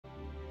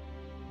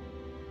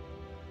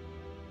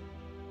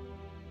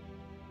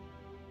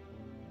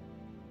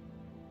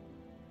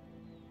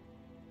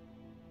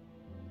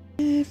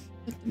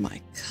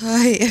Mike,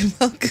 hi and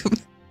welcome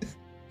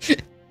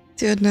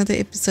to another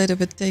episode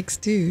of It Takes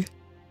Two.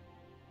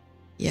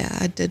 Yeah,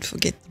 I did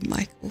forget the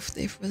mic off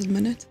there for a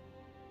minute.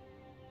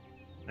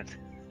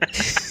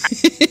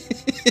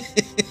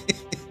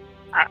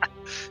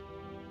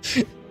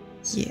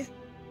 Yeah.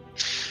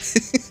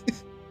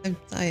 I'm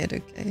tired,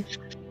 okay?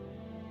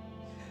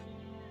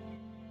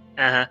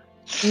 Uh-huh.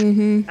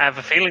 Mm-hmm. I have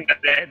a feeling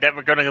that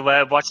we're going to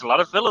watch a lot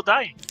of Willow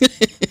dying.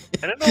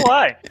 I don't know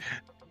why.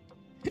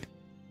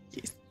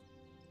 Yes.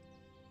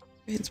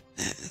 It's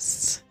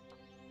past.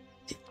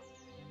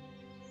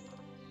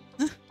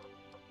 Huh?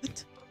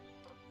 What?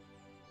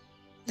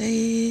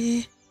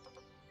 Play.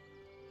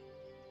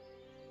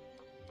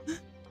 Huh?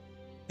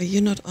 Oh,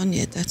 you're not on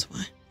yet, that's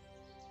why.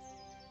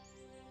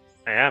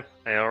 I am.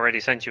 I already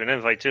sent you an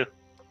invite too.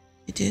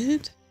 You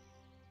did?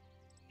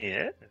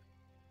 Yeah.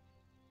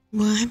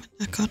 Why haven't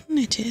I gotten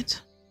it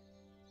yet?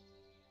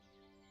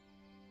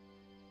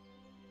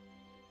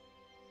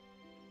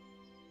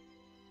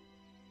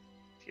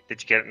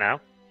 Did you get it now?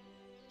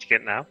 Did you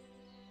get it now?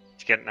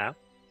 Did you get it now?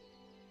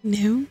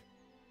 No.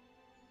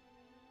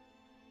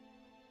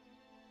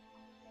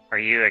 Are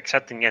you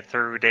accepting it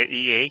through the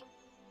EA? Did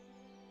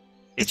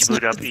It's you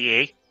boot not- up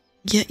EA?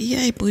 Yeah,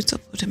 EA boots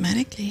up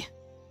automatically.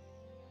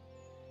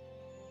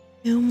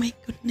 Oh my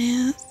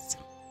goodness.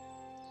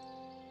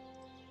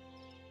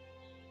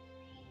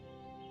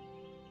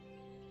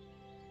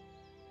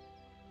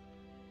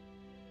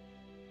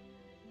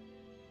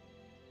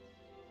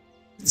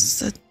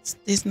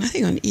 There's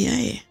nothing on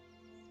EA.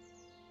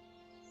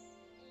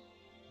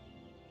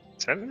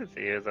 Send it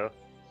to you though.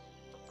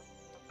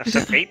 I've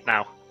sent 8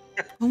 now.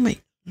 Oh my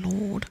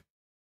lord.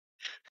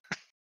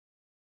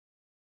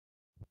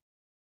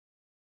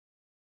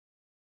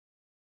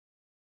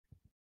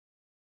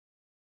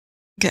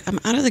 Okay, I'm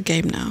out of the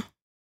game now.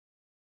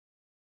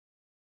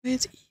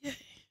 Where's EA?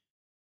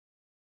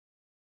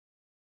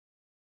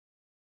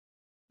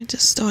 I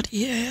just start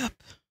EA up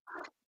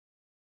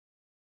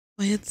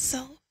by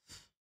itself.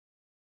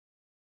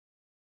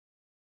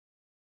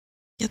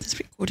 Yeah, this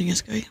recording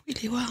is going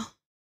really well.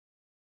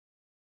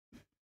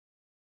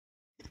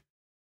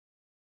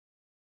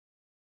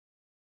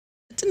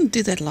 I didn't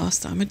do that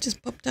last time, it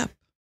just popped up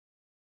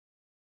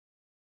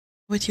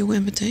with your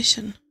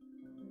invitation.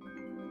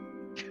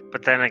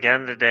 But then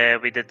again,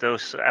 we did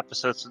those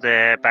episodes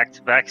back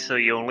to back, so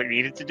you only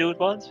needed to do it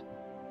once.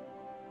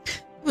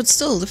 But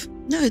still,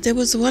 no, there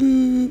was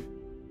one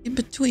in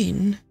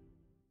between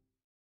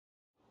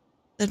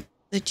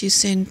that you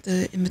sent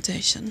the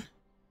invitation.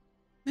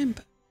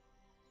 Remember?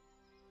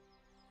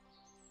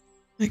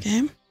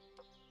 Okay.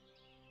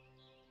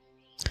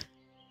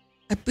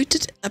 I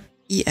booted up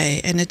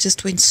EA and it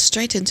just went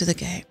straight into the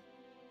game,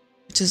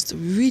 which is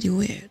really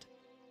weird.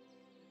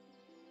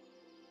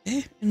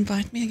 Okay,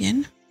 invite me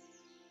again.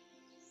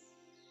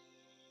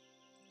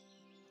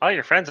 All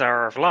your friends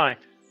are offline.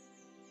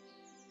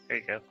 There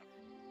you go.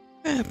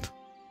 Crap,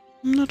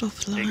 I'm not There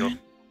you go. offline.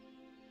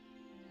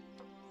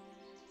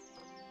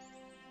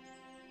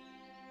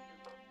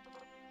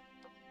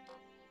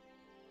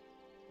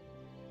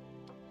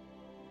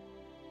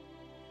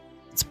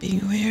 It's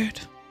being weird.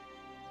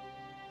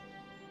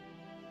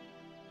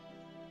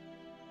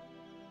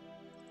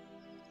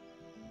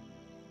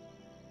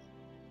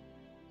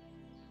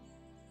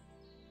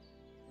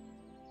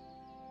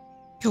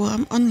 Okay, well,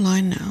 I'm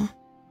online now.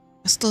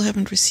 I still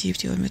haven't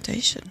received your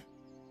invitation.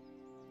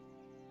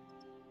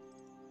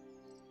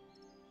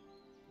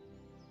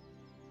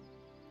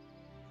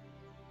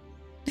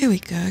 There we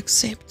go,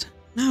 accept.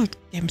 Now it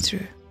came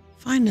through.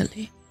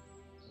 Finally.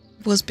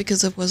 It was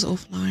because it was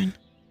offline.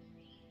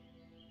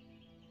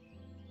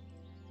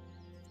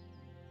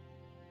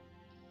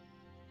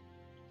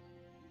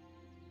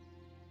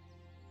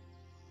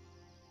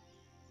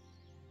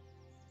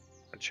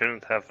 It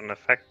shouldn't have an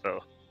effect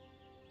though.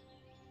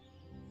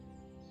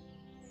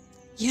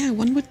 Yeah,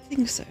 one would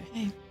think so,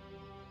 hey.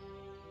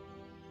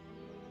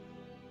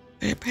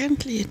 But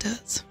apparently it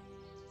does.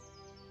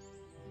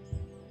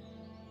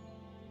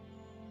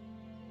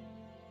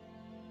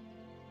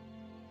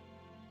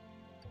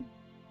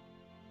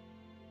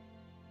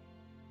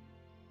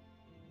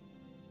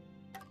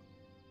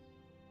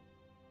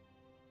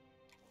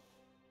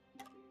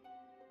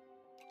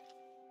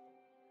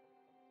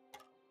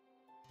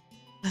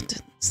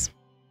 Buttons.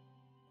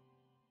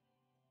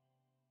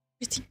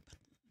 Everything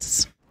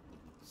buttons.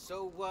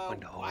 So, Oh,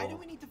 no. why do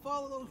we need to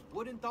follow those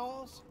wooden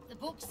dolls? The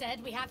book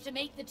said we have to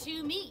make the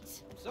two meet.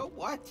 So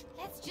what?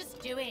 Let's just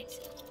do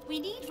it. We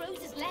need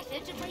Rose's letter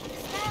to break the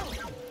spell.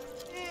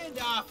 And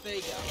off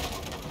they go.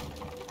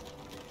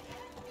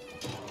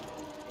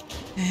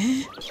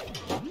 Eh?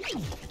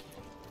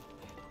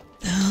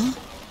 Bell?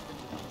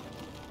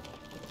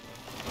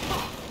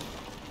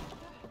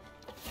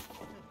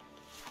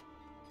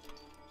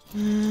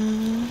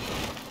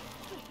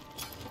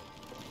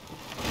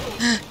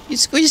 You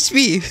squished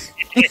me.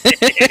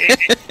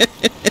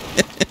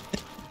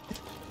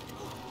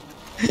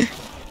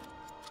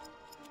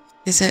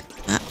 Is it?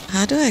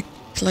 How do I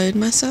clone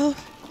myself?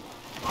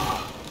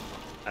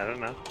 I don't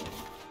know.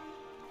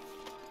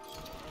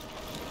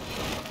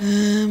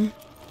 I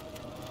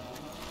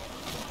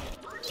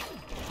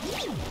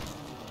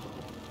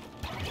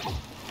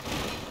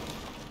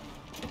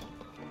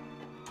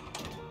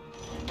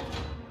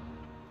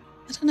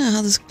don't know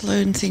how this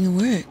clone thing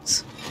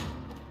works.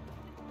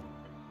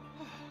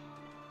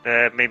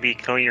 Maybe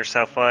clone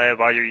yourself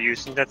while you're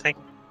using that thing.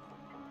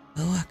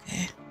 Oh,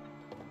 okay.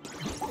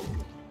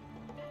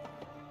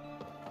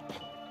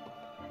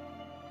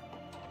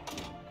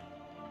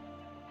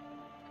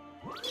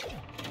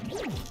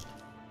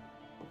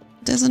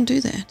 It doesn't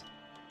do that.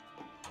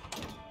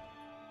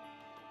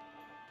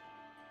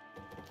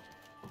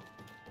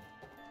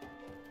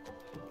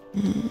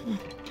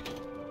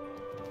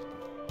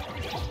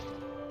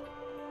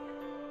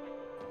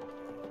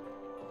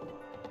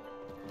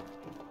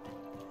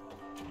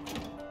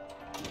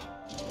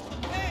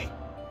 Hey,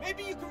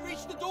 maybe you can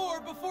reach the door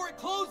before it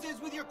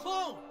closes with your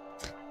clone.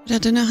 But I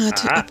don't know how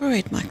to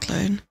operate my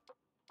clone.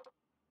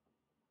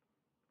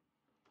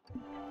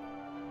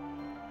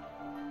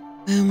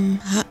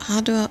 How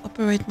do I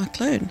operate my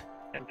clone?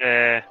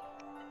 And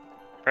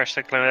press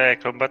the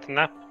clone button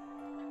now.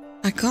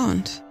 I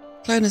can't.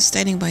 Clone is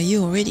standing by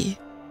you already.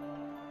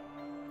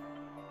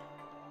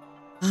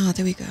 Ah,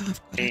 there we go.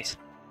 I've got it.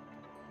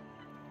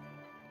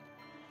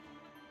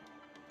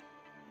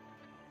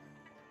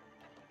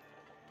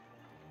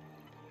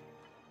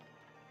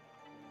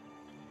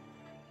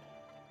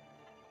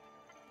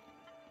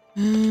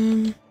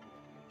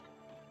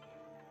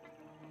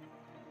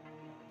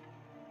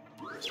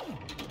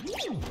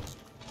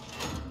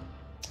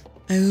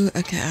 Oh,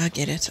 okay, I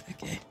get it.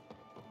 Okay.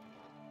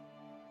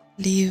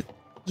 You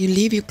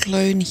leave your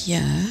clone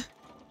here.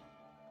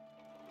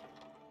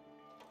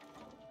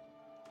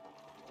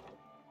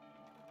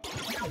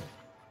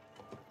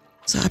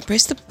 So I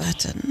press the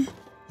button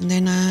and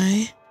then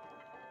I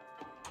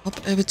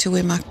hop over to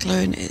where my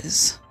clone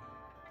is.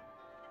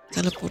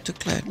 Teleport to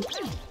clone.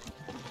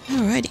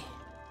 Alrighty.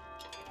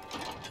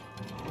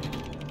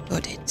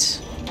 Got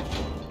it.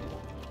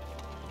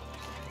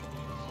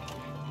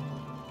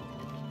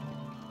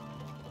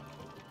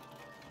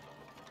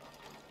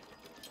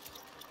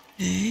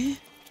 Okay.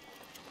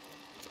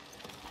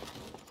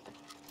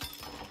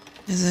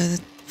 There's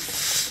a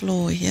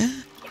floor here.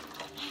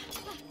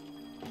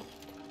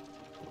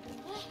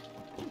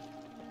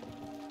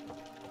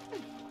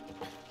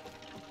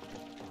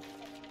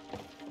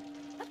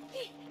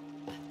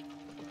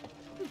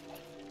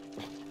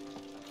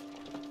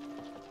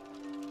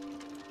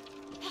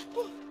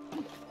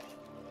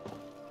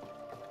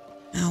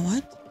 Now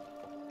what?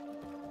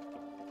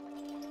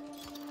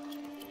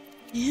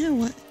 Yeah,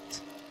 what?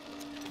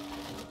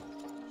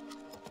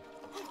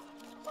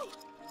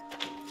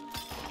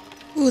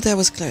 Ooh, that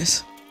was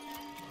close.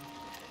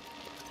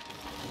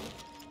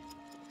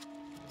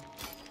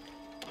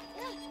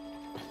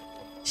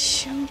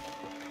 Shoot.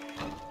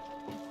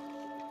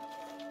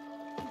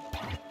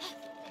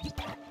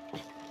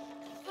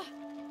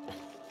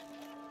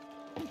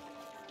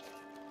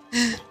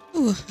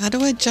 Ooh, how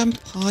do I jump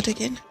hard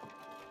again?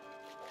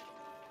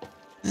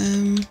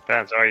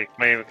 Depends, are you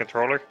playing with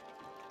controller?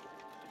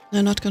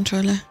 No, not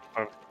controller.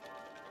 Oh.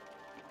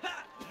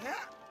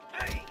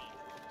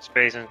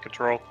 Space and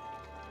control.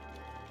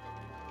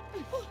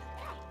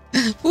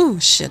 Ooh,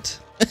 shit.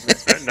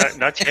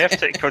 Not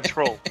shift,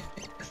 control.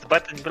 It's the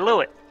button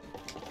below it.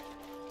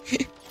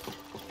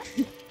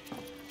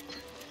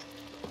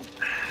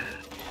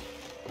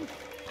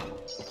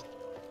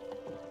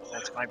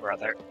 That's my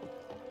brother.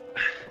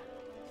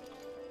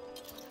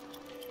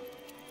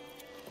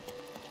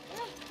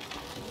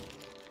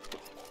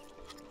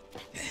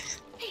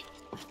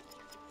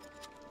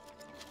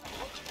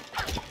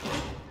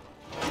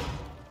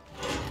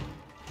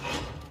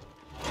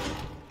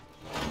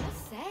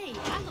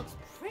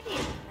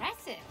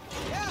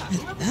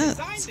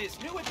 Designed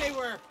this, knew what they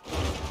were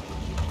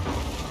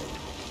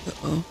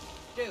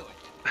doing.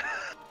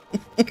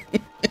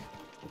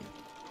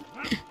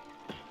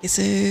 Okay,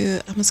 so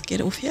I must get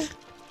off here.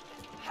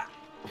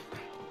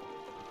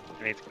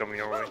 I need to come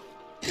your way.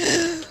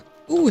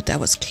 Ooh, that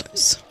was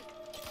close.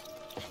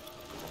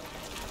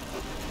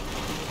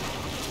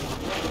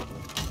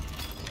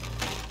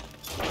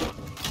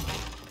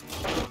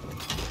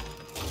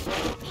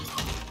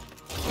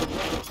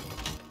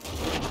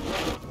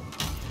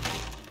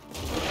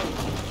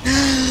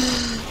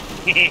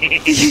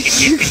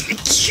 You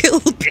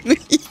killed me.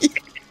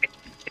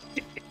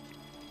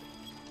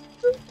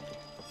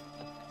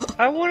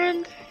 I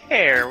wasn't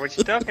there. What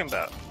you talking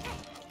about?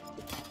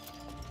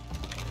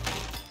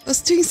 I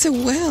was doing so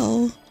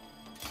well.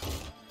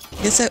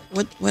 Guess that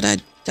what I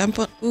jump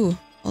on? Ooh,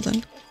 hold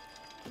on.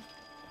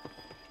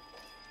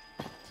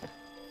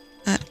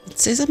 It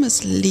says I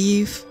must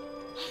leave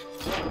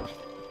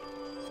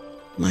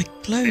my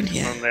clone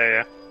here. From there,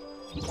 yeah.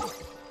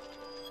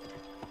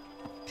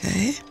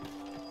 Okay.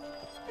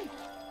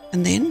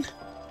 And then?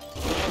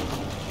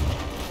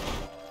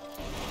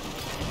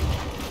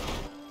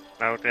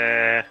 Now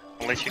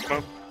unless you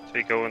come, so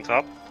you go on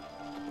top.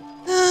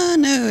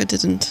 No, it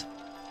didn't.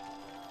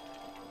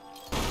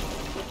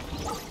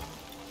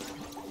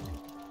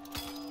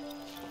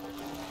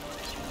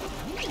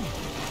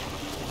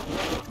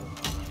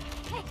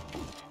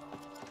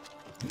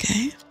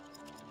 Okay.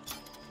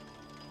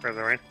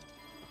 Further in.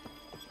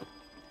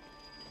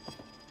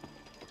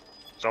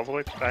 It's all the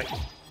way back.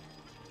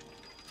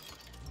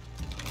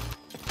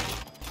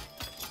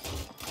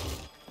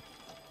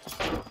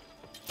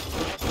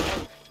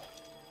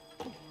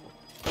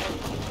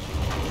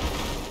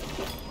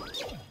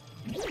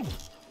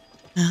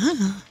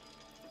 Ah.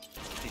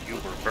 You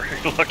were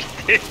very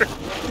lucky there.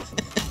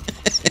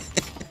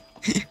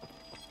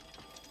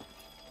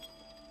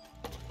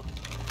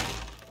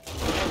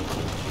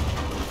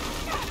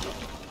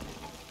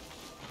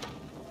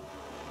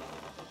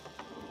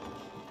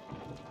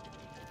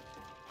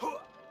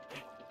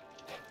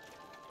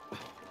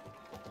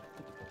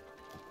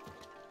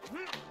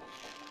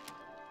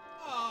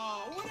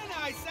 Oh, what a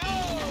nice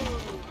owl!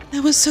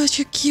 That was such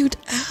a cute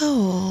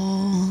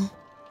owl.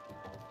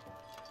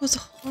 It was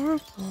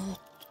horrible.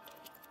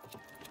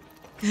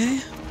 Okay.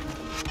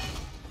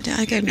 Where do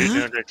I go You do now?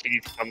 know that you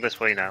need to come this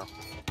way now.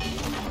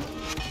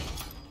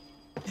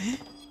 Okay.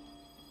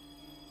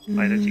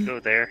 Why did you go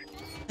there?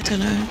 I don't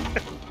know.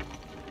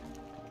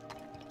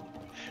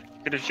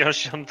 Could have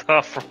just jumped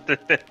off from the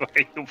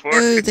where you were.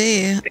 Oh,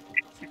 there.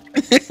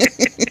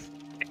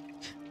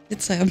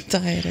 Let's say I'm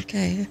tired,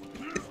 okay.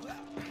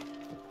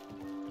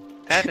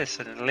 That is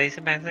a lazy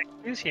man's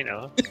excuse, you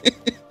know.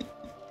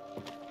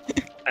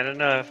 I don't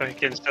know if I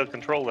can still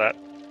control that.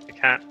 I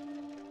can't.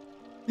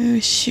 Oh,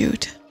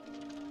 shoot.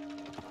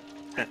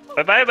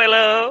 Bye bye,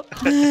 Bello!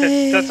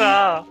 Hi.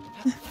 Ta-ta!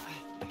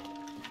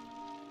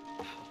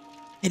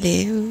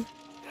 Hello.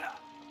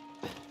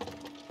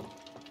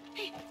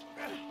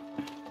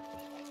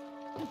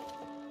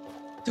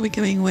 Are we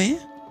going where?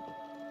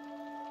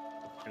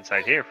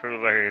 Inside here, for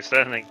where you're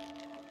standing.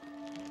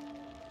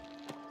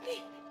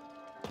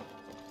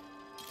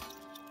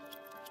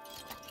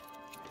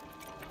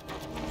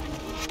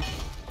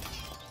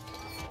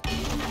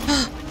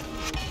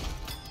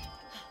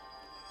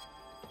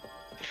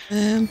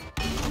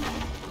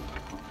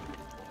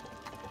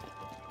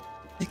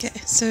 Okay,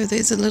 so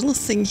there's a little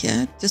thing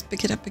here. Just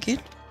pick it up again.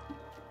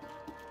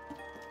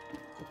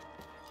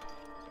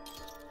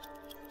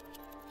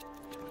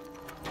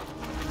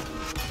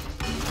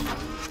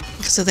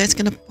 So that's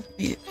gonna pop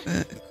me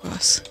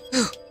across.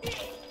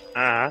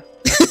 Uh-huh.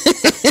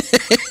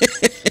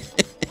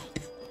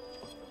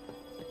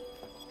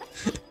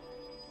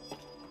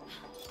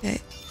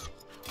 Okay.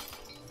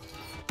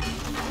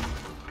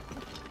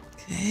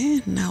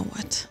 Okay, now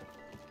what?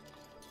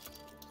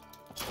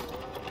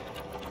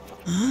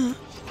 Ah.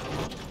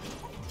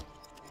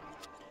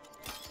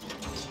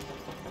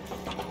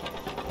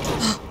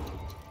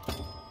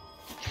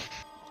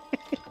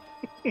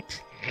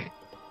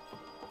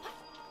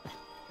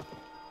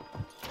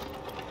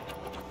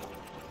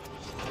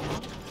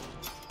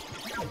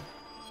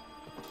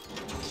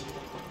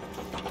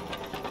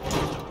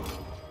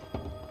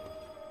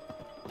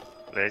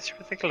 Switch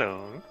with the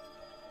clone.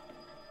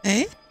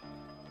 Hey?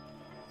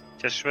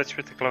 Just switch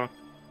with the clone.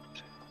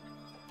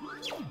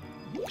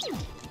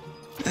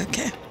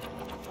 Okay.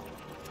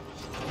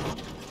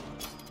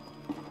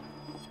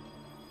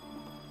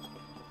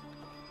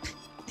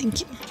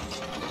 Thank you.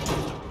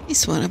 At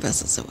least one of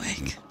us is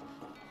awake.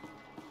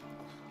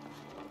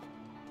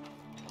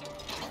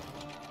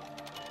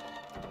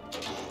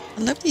 I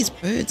love these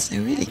birds,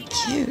 they're really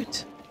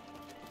cute.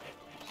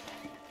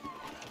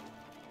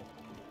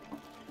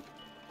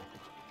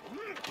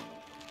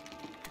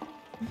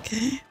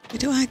 Okay, where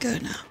do I go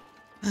now?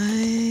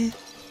 I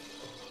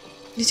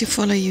need to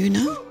follow you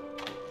now?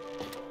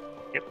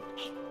 Yep.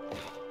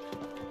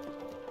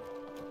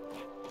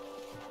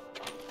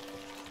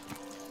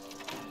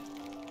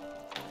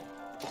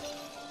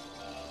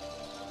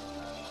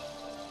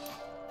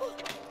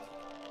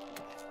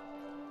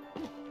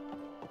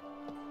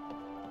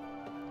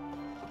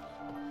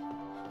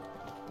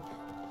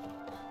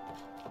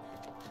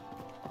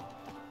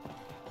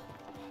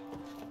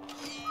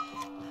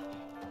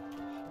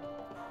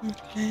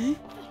 Okay.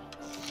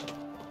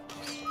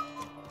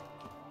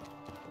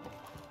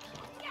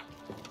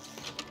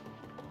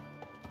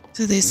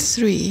 So there's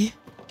 3.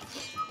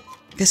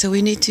 Okay, so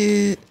we need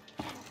to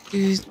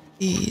do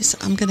these.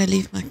 I'm gonna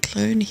leave my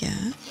clone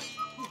here.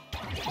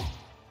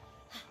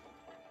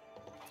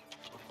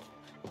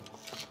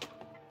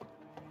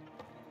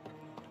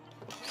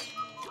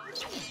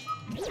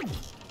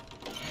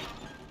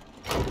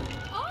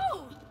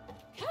 Oh!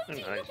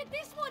 Cody, Nice. look at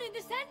this one in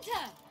the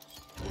center!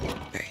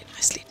 Very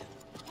nicely done.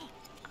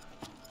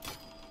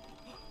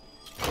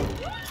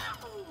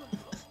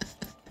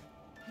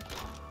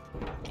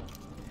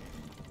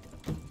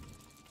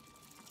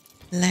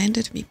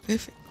 Landed me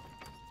perfect.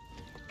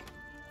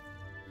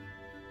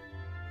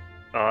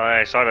 Oh,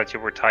 I saw that you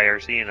were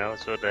tired, you know,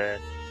 so the...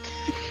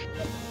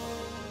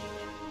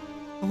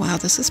 Wow,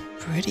 this is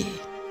pretty.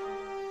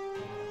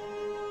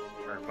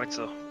 Very much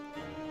so.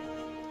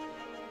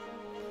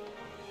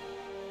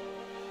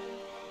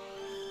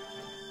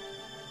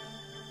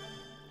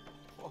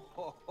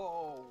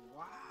 Oh,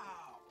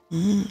 wow.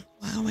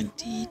 Wow,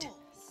 indeed.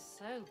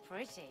 So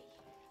pretty.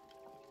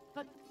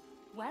 But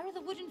where are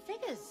the wooden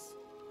figures?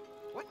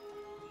 What?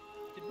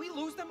 Did we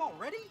lose them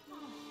already?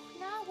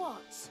 Now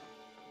what?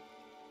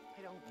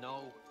 I don't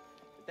know.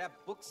 Did that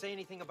book say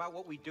anything about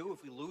what we do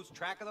if we lose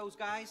track of those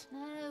guys?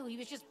 No, he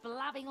was just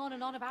blabbing on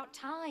and on about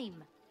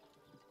time.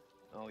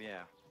 Oh,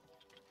 yeah.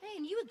 Hey,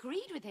 and you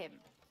agreed with him.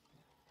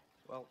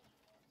 Well,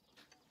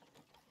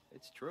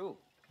 it's true.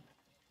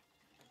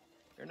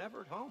 You're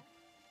never at home.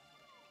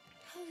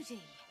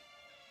 Cody,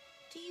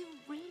 do you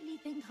really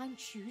think I'm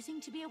choosing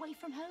to be away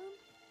from home?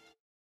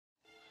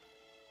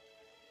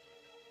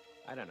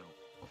 I don't know.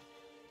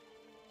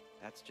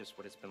 That's just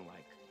what it's been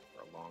like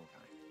for a long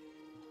time.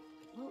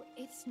 Well,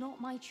 it's not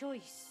my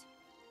choice.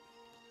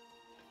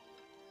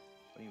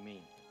 What do you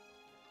mean?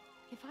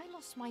 If I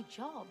lost my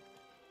job,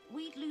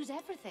 we'd lose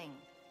everything.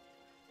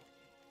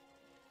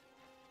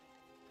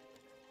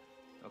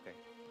 Okay.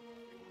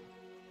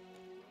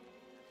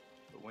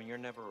 But when you're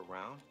never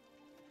around,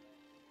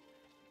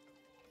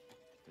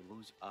 we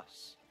lose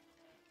us.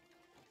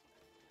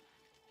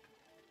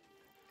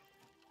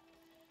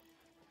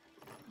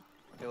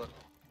 Hey, look.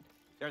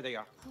 There they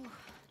are. Oh,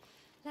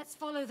 let's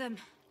follow them.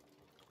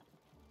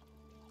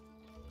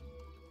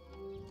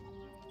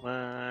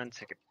 1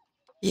 second.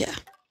 Yeah.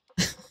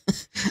 I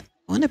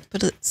want to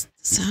put the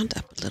sound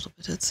up a little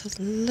bit. It's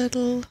a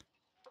little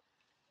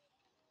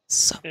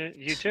soft.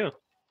 You too.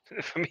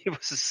 For me, it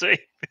was the same.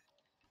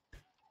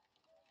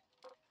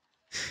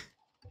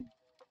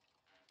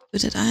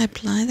 But did I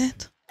apply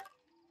that?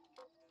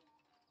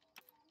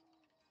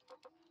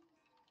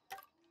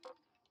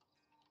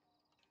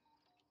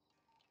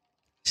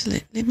 So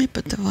let me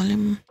put the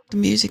volume, the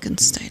music, and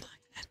stay like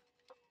that.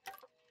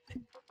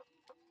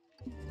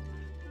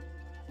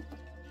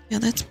 Yeah,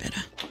 that's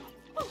better.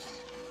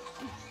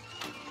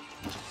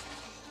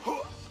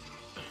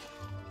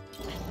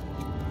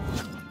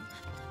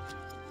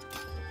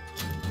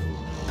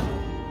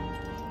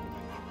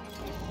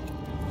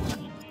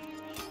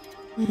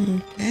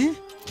 Okay.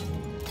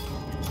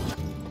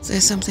 Is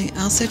there something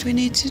else that we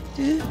need to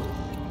do?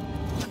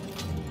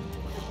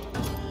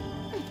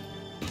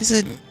 There's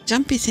a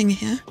jumpy thing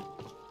here.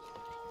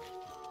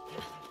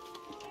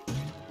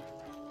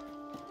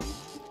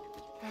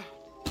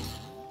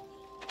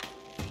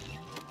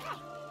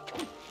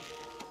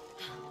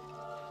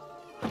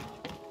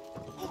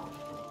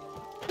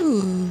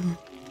 Ooh.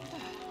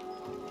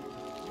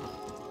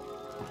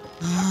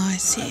 Oh, I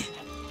see.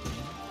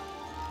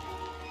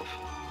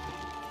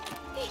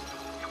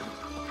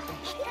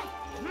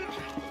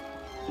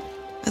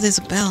 Oh, there's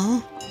a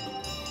bell.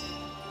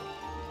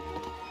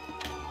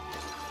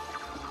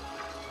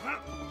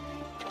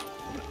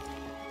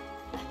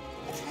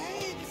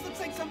 Hey, this looks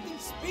like something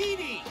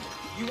speedy.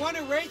 You want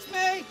to race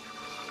me?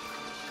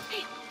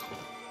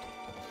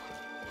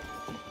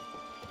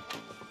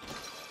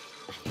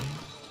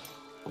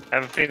 I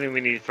have a feeling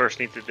we first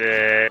need to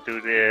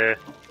do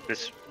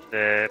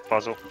the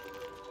puzzle.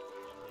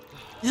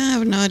 Yeah, I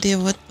have no idea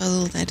what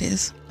puzzle that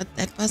is. What,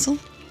 that puzzle?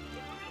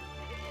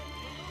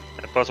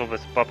 The puzzle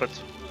with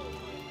puppets.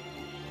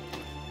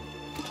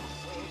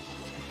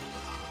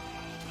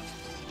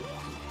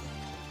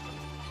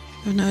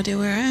 I have no idea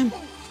where I am.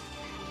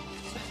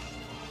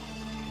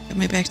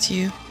 Coming back to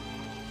you.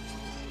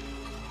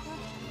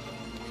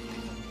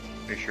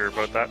 Are you sure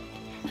about that?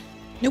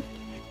 Nope.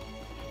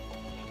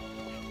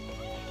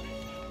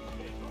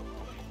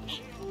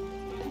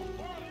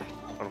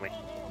 Follow me.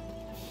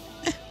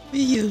 Where are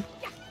you?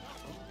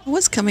 I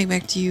was coming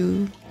back to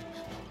you.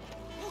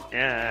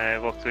 Yeah, I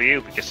walked to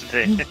you because of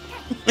the...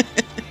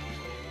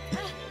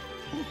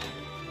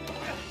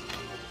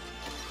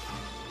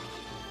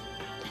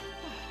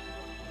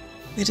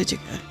 Where did you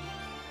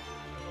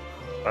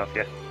go? Off,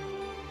 yeah.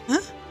 Huh?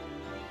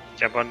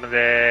 Jump on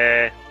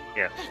the...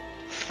 Yeah.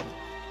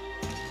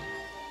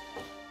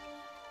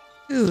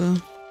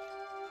 Ooh.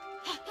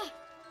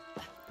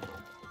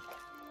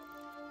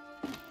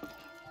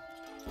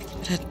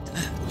 But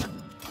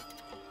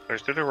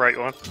First do the right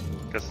one,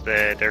 because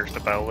there's the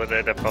bell with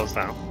it that falls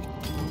down.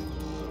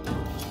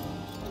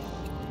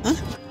 huh?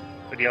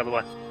 Do the other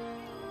one.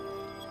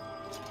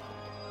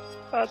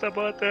 Press the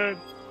button.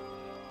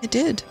 I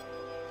did.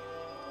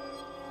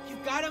 You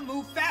gotta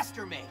move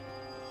faster, mate.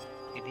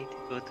 You need to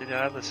go to the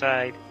other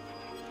side.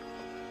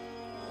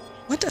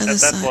 What other That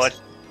side? one.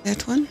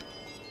 That one?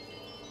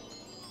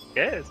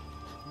 Yes.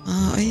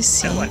 Oh, I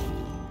see. That one.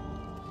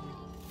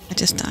 I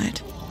just died.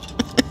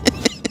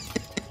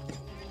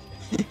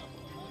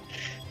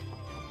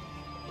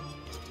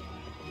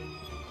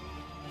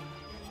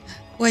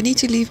 Oh, I need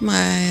to leave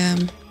my...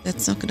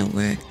 that's not gonna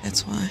work,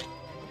 that's why.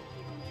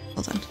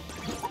 Hold on.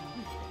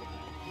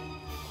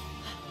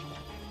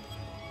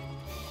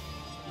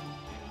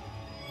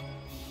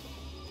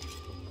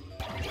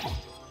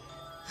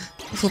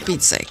 For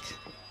Pete's sake.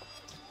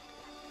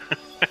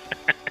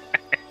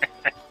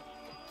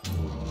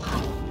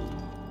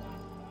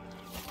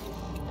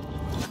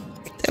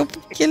 They're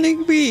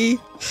killing me.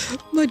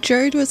 My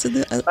droid was in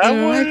the... I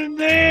wasn't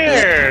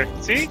there!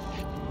 See?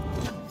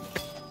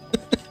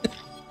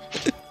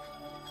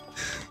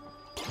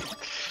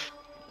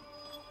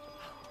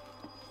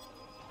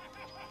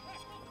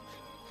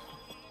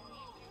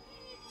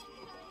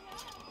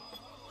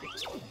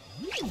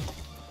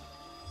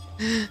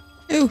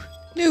 No,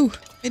 no,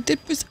 I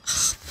did put.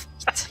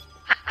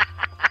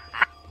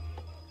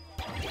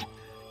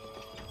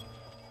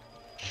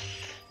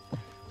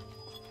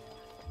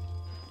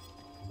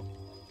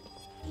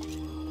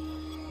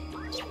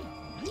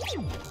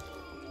 Oh,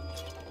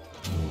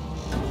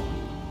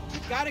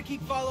 Gotta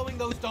keep following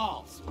those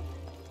dolls.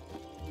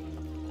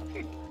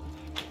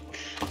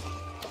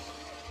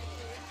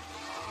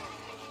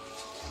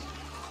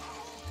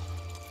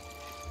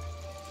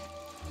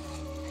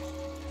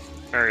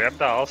 Hurry up,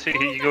 dolls.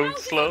 You're going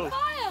slow.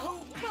 Fire!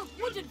 Well,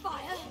 wooden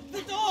fire.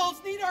 The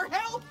dolls need our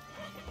help.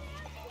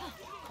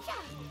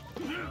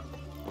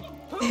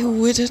 a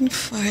wooden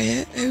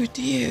fire. Oh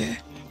dear.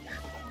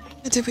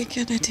 What are we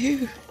gonna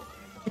do?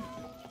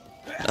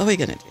 What are we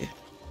gonna do?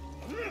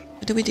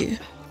 What do we do?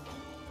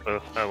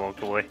 Oh, I won't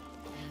go away.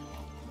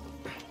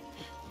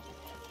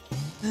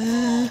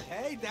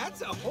 Hey,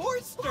 that's a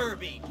horse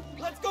derby.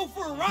 Let's go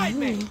for a ride,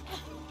 mate.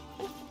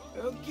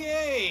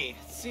 Okay,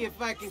 see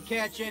if I can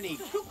catch any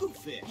cuckoo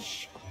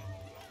fish.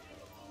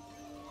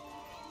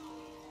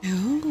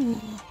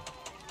 Oh,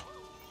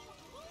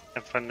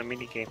 Have fun the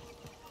minigame.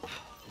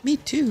 me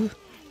too.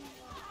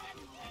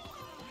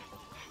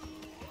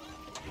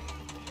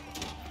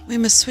 We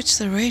must switch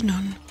the rain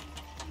on.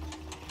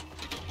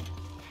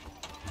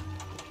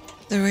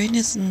 The rain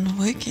isn't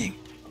working.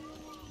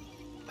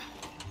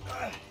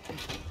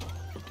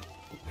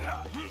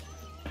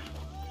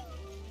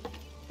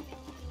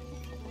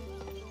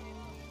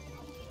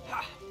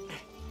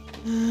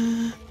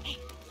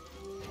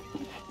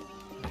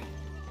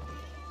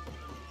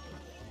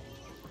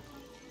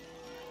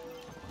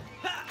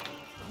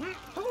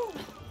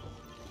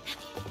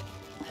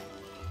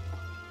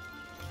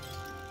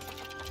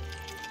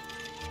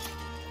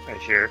 Right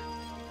here.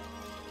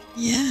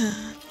 Yeah.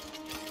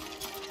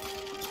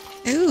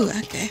 Oh,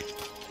 okay.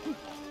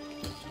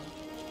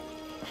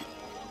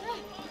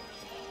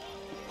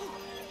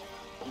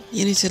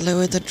 You need to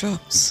lower the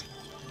drops.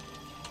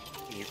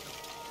 Yep.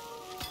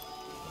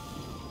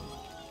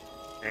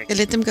 Okay,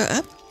 let them go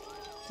up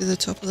to the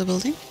top of the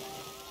building.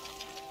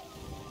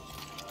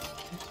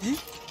 Okay.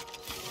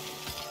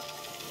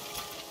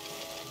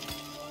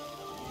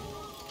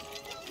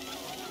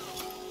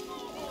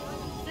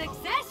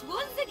 Success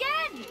once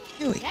again.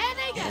 Here we There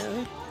they go.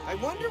 go. I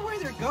wonder where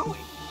they're going.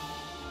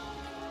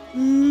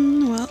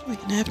 Well, we're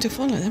gonna have to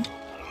follow them.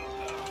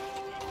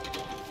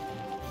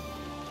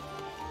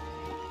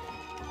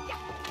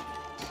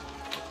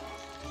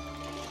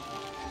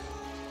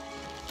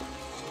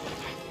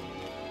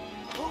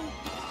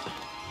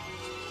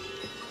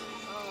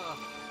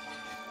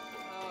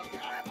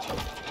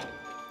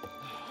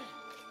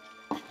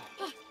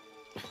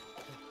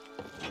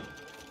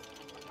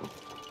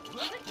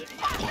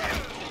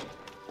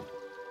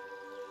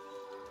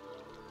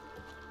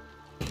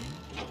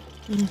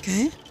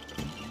 Okay.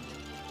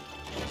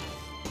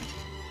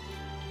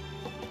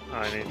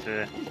 I need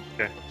to.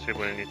 Okay, see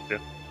what I need to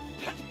do.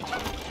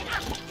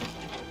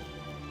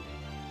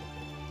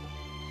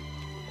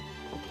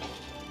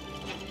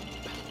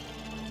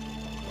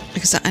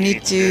 Because I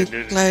need to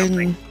do clone.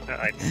 something.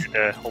 I need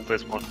to hold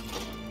this one.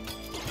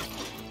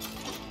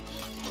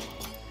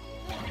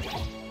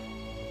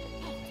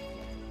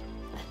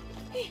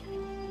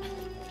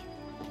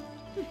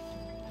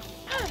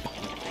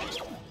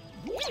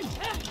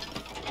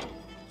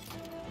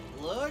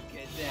 Look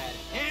at that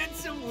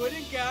handsome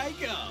wooden guy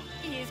go.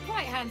 He is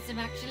quite handsome,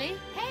 actually.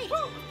 Hey,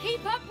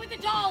 keep up with the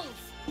dolls.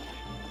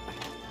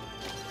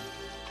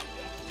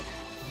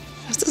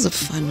 This is a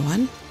fun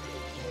one.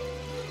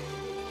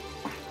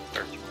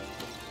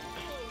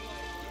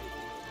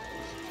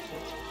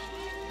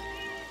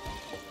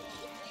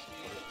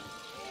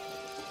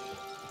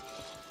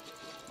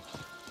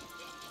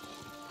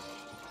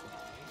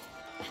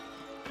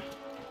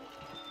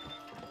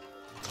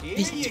 Here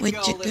It's you where'd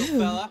go, you little go?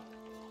 fella.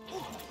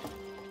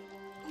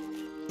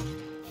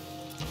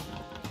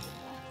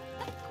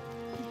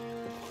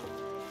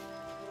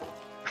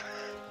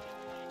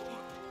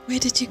 Where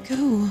did you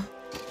go?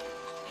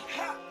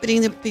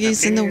 Putting the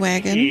piggies in the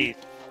wagon.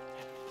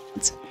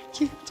 It's so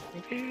cute.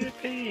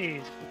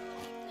 Please.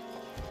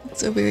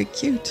 It's so very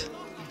cute.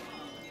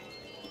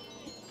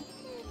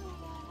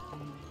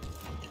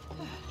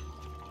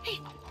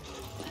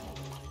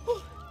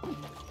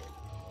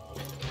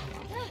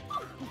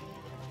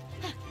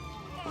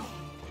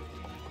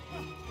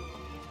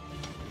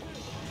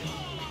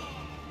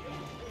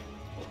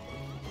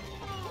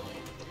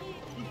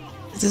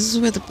 This is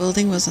where the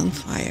building was on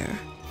fire.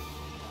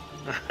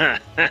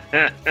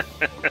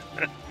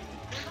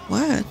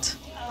 What?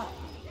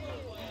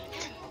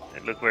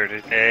 Look where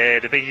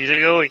the piggies are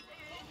going.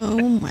 Oh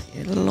my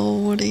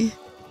lordy.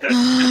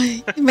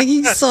 You're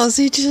making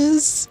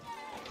sausages.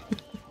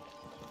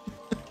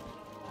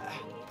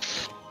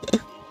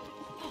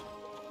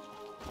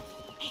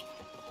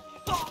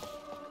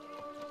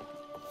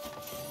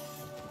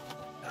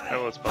 That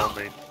was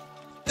bombing.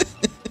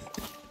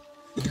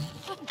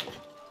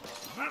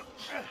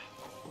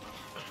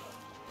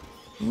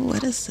 Ooh,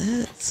 what is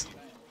this?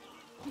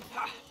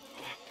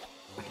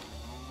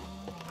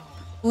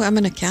 Oh, I'm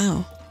in a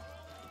cow.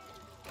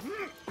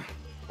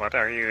 What,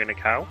 are you in a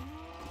cow?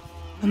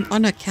 I'm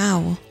on a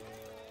cow.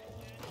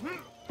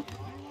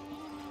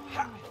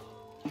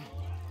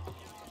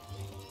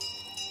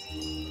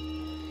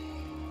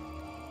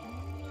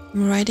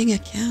 I'm riding a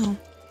cow.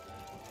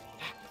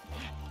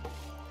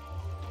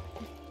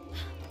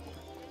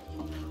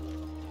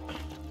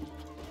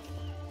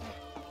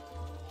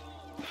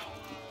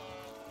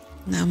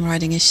 Now I'm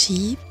riding a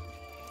sheep.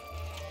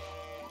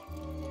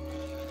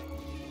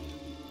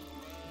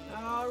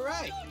 All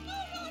right.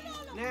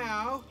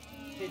 Now,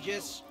 you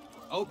just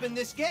open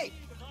this gate.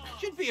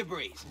 Should be a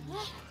breeze.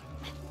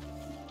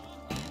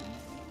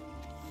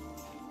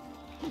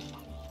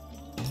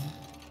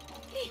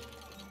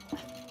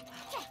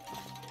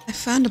 I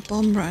found a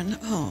bomb run.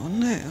 Oh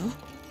no.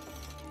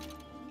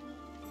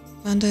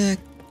 Found a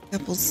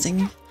couple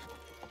thing.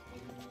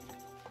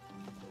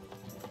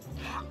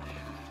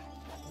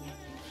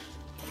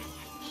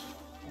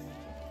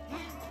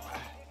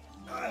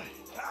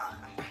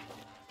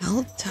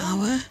 Health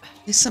tower.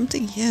 There's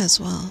something here as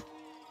well.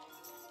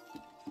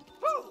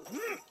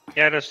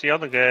 Yeah, that's the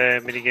other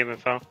minigame I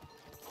found.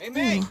 Hey,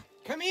 Meg, Oh.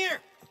 come here.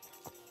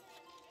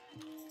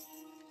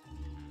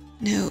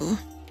 No.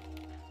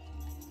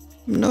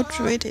 I'm not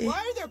ready. Why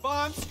are there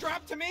bombs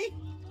strapped to me?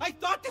 I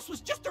thought this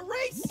was just a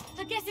race.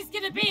 I guess it's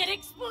gonna be an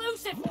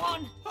explosive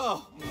one.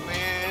 Oh,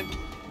 man.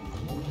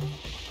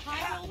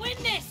 I will win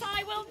this.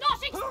 I will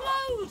not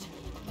explode.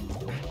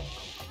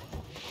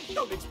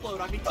 Don't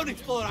explode on me. Don't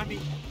explode on me.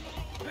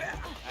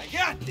 I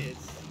got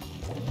this.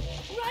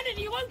 Run and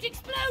you won't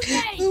explode,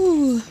 me.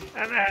 Ooh.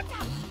 And,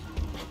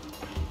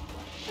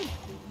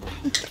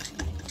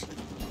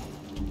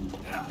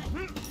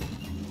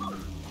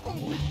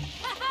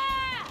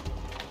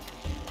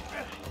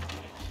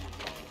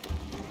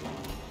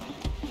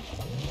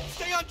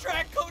 Stay on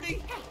track,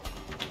 Cody.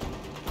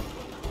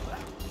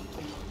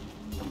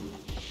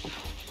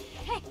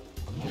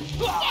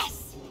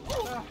 Yes.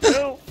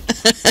 no.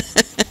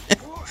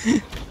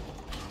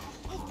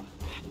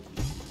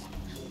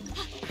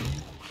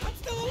 I'm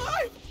still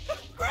alive.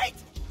 Great.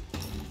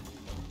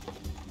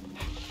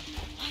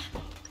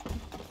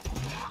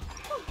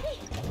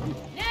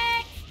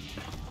 Next.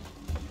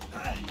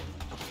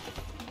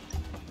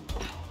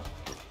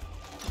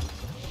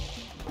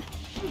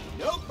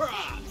 No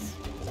props.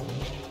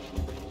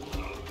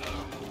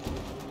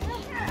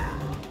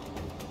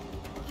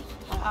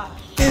 Oh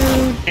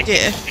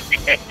dear.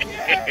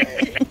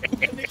 Yay!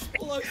 An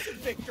explosive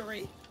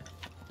victory.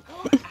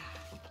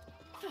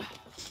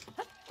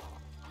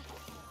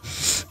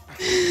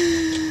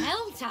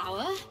 Hell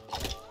tower.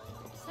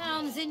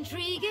 Sounds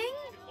intriguing.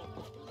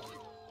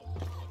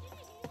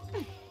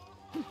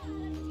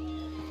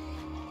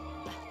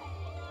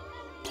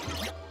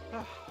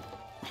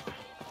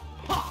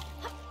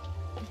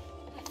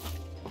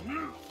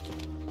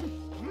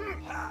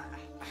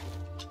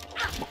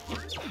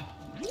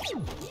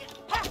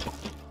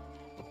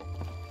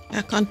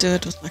 I can't do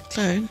it with my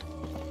clone.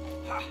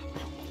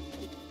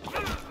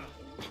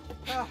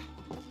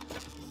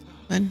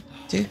 One,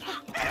 two.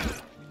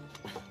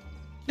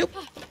 Nope.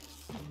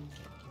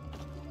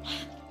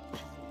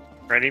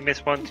 Ready,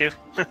 Miss 1, 2?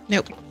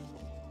 Nope.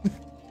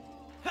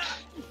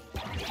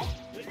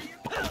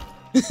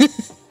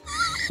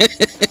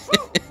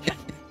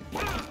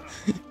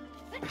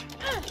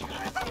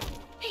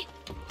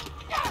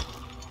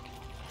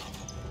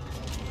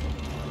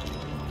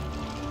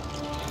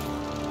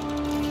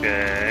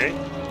 Okay.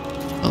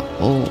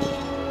 Oh.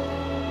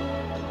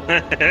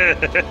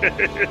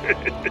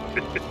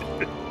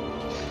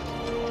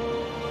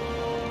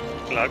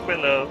 Clock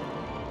below.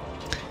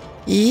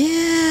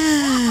 Yeah.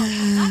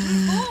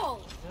 Oh.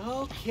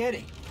 No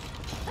kidding.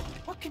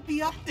 What could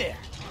be up there?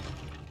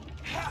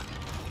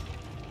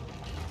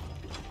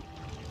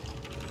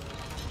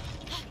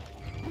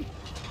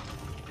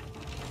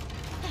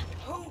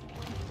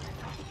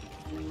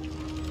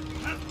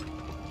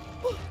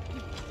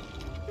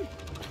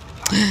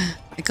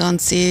 I can't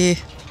see.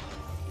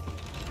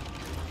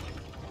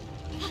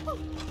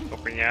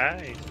 Open your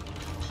eyes.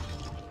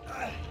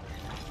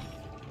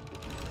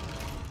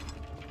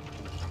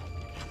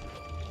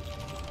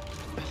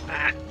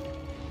 Ah.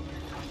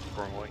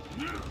 Wrong way.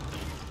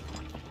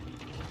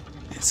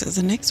 So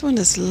the next one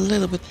is a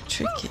little bit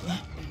tricky.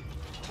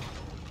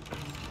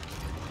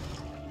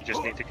 You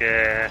just need to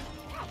get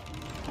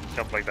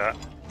jump like that.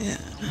 Yeah.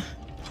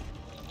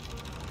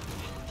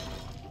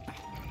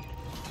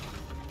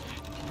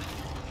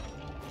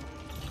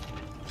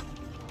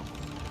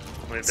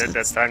 When So that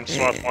it's time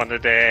slot there. on the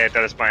day,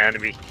 that is my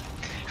enemy.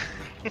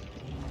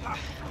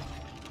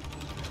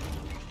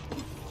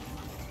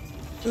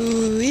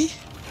 Ooh.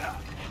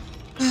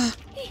 Ah.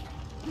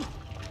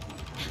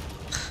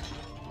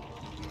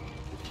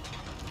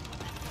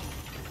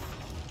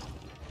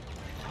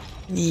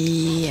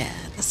 Yeah,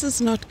 this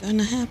is not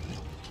gonna happen.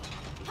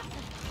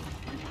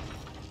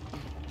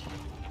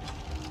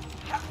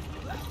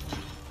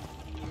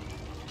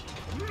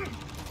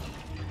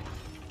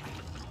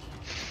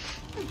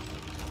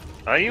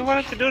 Oh, you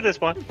wanted to do this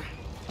one.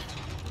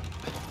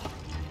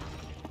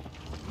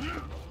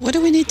 What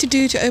do we need to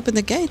do to open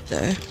the gate,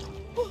 though?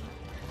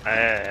 I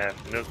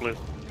have no clue.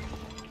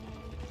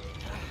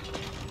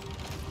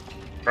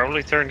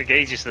 Probably turn the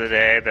gauges that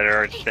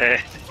are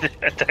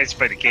attached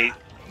by the gate.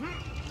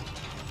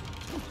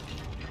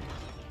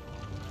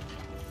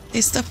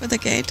 Hey, stop at the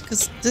gate,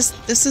 because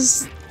this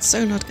is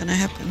so not gonna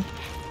happen.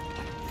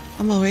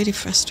 I'm already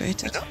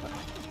frustrated.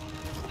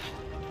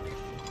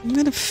 I'm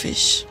gonna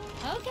fish.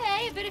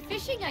 Okay, a bit of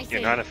fishing, I see.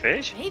 You're not a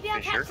fish? Maybe I'll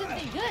Fisher? catch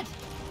something good.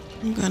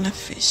 I'm gonna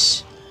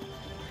fish.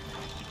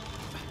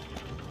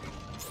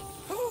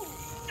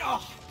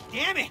 Oh,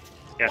 damn it!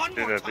 You have One to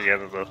do more that time.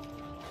 together though.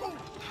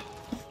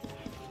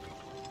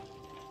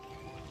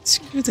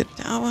 Screw the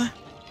tower.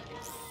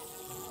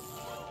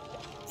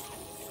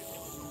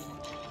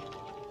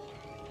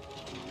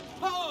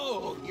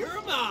 Oh,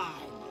 you're mine.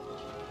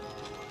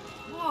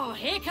 Oh,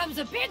 here comes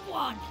a big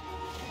one.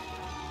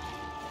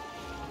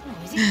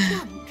 Oh, is it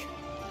junk?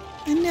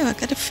 I know, I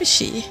got a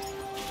fishy.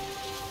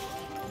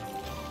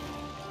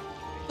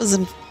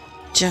 Wasn't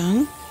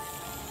junk.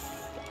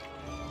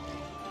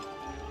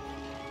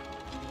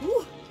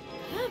 Ooh.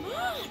 Come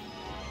on.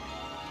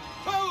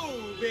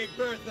 Oh, Big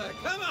Bertha,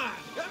 come on,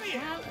 come here.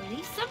 Well, at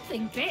least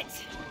something bit.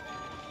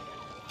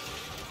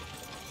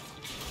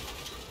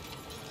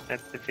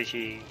 That's the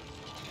fishy.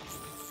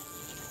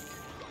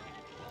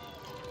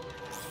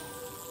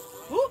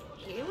 Ooh,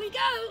 here we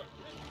go.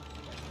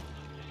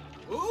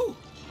 Ooh,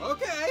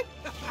 okay.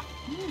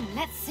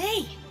 Let's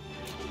see.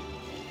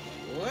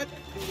 What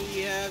do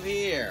we have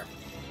here?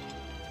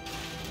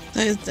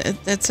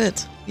 That's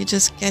it. You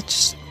just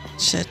catch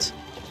shit.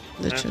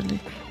 Literally.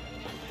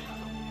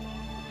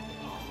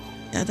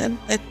 Yeah, that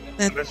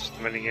That's the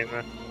minigame,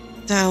 man.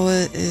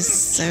 tower is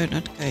so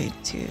not going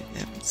to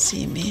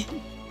see me.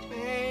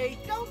 Hey,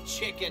 don't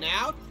chicken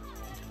out.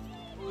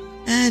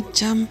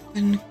 Jump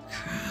and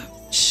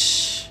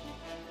crouch.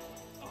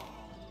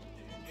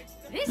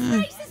 This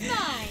race is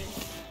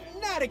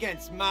mine. Not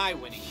against my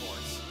winning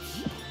horse.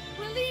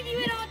 We'll leave you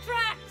in our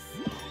tracks.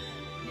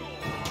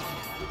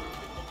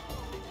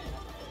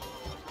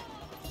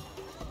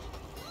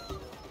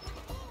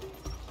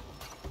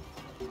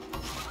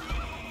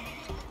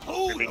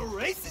 Oh, the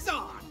race is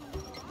on.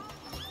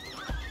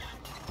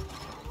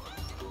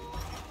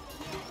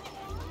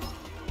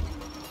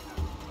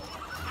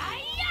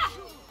 Hiya!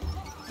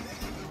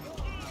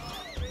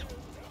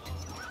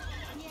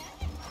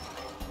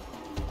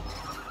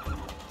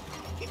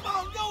 Keep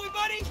on going,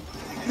 buddy.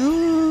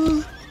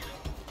 Oh,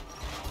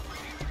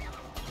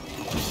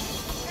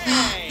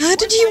 Hey, how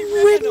did where's you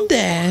my win revenue?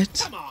 that?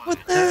 Come on. What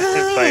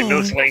the By no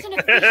hell? sling. It's an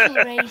official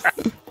race.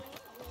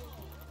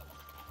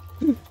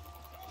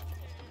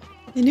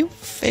 You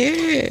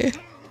fair.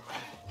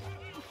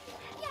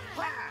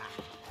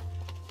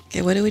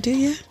 Okay, what do we do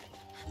here?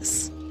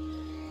 This.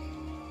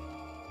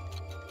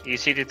 You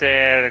see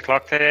the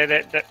clock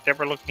that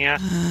we're looking at?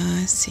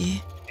 I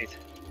see.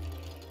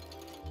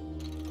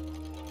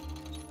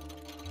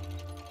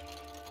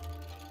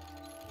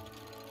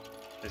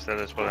 Is that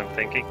is what I'm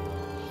thinking?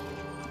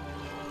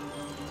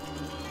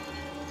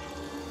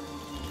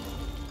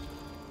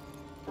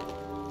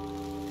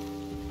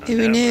 Here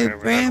we know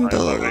We're not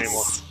allowed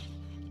brambles.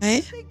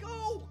 Hey? They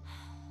go.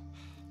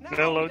 Not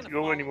allowed to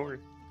go anymore.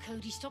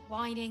 Cody, stop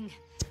whining.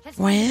 Let's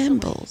find another way.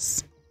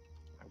 Brambles.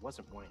 I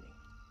wasn't whining.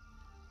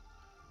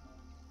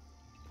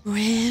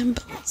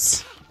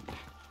 Brambles.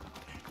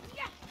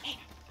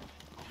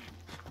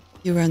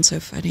 You run so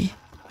funny.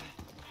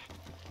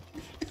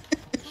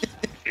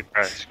 If you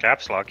press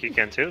caps lock, you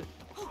can too.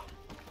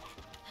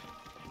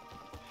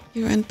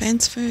 You run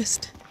pants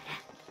first.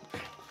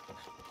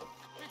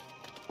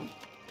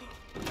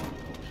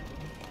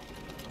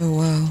 Oh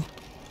wow.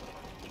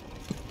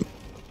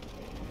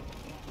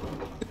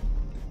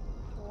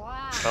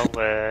 Wow.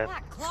 Well,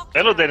 That clock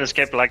hello, tower didn't is-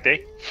 skip like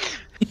day.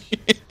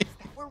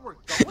 Where we're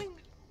going?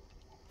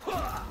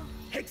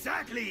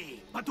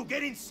 Exactly! But to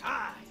get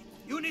inside,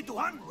 you need to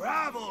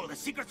unravel the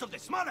secrets of the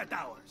smaller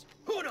towers.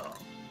 Uno,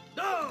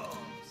 dos,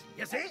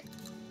 you see?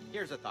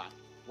 Here's a thought.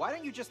 Why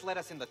don't you just let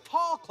us in the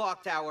tall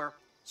clock tower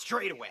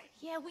straight away?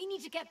 Yeah, we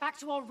need to get back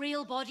to our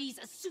real bodies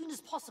as soon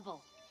as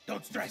possible.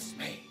 Don't stress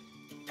me.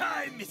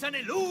 Time is an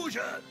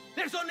illusion.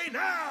 There's only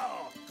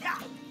now. Yeah.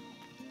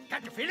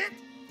 Can't you feel it?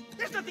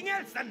 There's nothing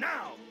else than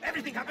now.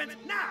 Everything happens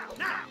now.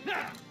 Now.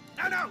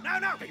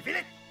 Can you feel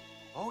it?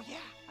 Oh yeah,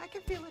 I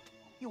can feel it.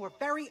 You were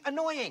very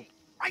annoying.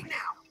 Right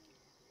now.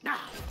 Now.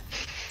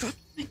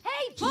 Hey,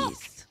 Book!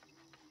 Jeez.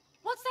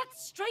 What's that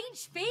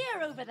strange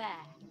fear over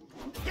there?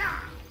 Yeah.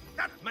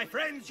 That, my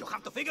friends, you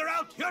have to figure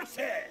out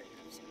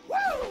yourselves.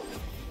 Woo!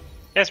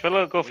 Yes,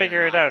 well, go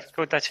figure it out.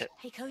 Go touch it.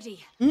 Hey,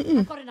 Cody,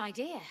 I've got an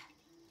idea.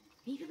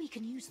 Maybe we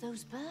can use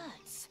those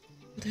birds.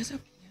 Those are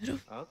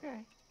beautiful.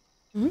 Okay.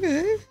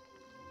 Okay.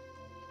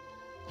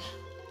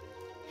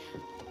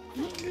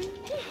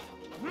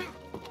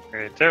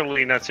 We're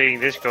totally not seeing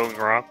this going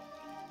wrong.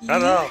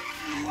 At all.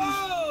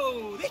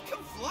 Whoa! They can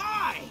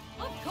fly!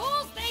 Of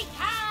course they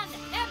can!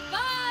 They're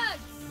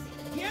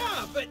birds!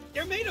 Yeah, but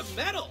they're made of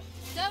metal.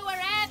 So are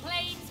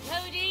airplanes,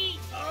 Cody.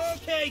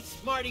 Okay,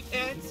 smarty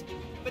pants,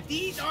 but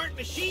these aren't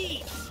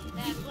machines.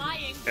 They're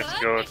flying Let's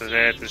bird go to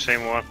machines. the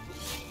same one.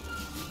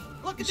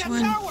 Look Which at that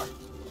one? tower.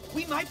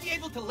 We might be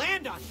able to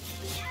land on it.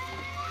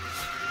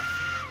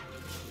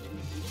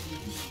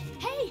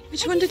 Hey,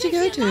 Which have one did you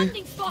go taken a to?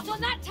 landing spot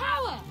on that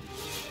tower.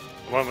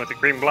 The one with the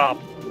green blob.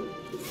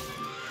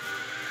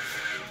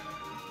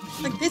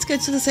 Like, let's go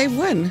to the same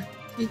one.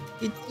 You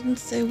didn't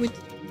say which.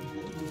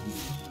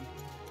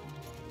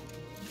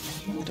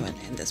 How do I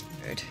land this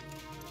bird?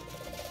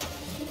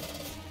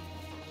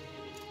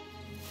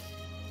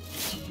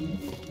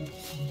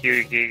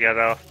 You got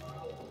off.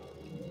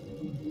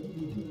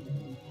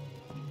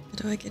 How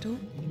do I get off?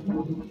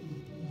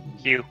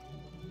 Q.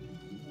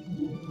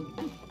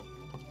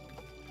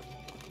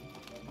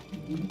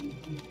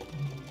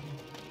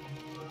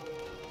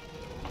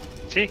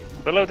 See?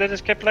 Below that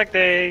is kept like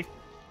day.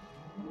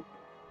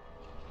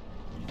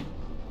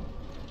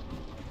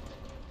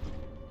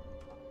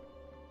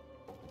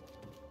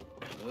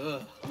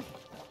 Ugh.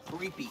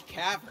 Creepy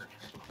cavern.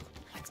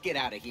 Let's get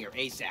out of here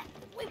ASAP.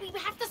 We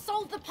have to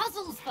solve the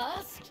puzzles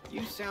first.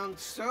 You sound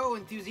so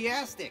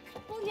enthusiastic.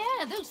 Well,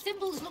 yeah, those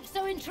symbols look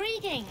so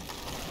intriguing.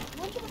 I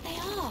wonder what they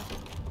are.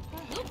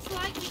 Looks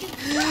like we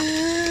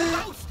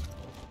can... Ghost!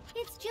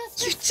 It's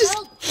just You a just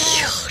stealth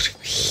killed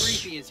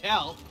me. Creepy as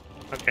hell.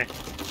 Okay.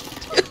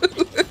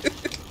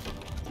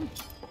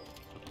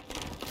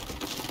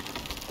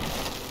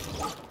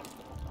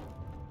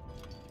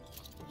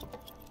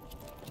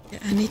 Yeah,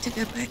 I need to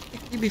go back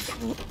quickly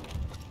before.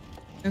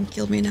 Don't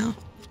kill me now.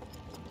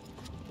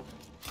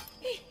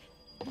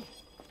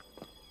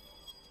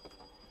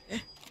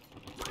 Okay.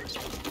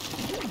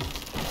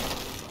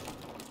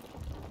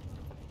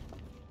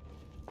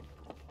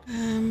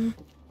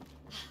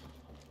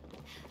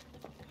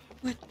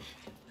 What?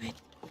 Wait.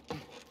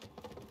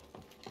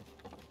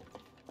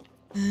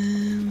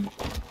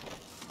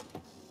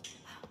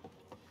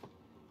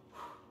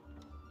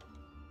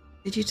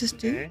 Did you just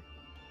do? Okay.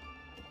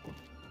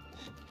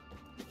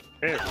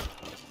 Good.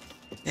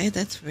 Okay,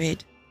 that's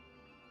red.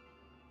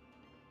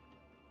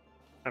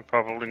 I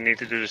probably need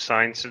to do the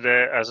signs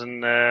there as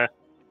in go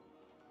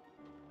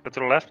to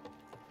the left.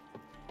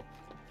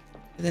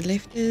 The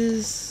left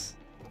is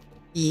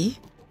E.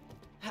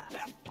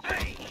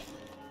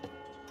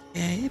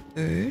 Okay,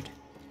 bird.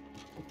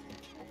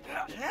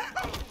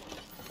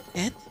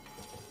 Cat.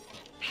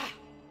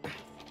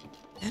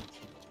 Cat.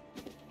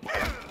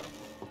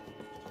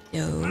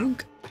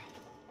 Dog.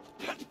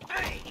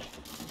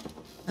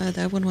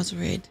 That one was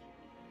red.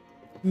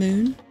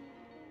 Moon.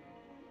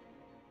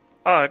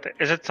 Oh,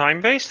 is it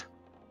time based?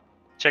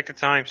 Check the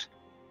times.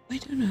 I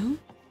don't know.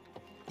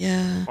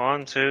 Yeah.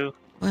 1, 2.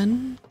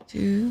 1,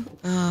 2,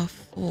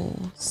 4,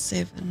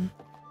 7,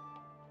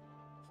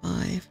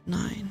 5,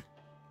 9.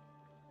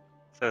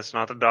 So it's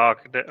not a dog.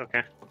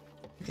 Okay.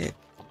 Okay.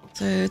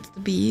 So it's the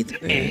bee, the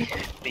bird.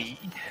 B.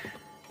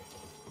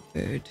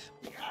 Bird.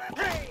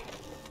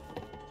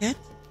 Cat.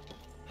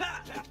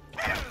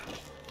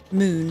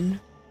 Moon.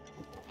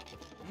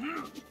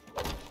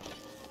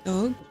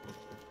 Dog.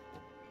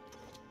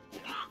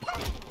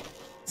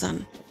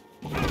 Sun.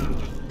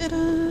 Ta-da!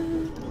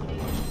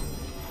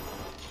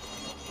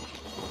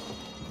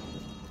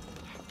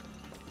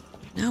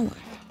 Now what?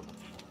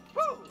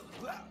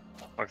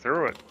 Walk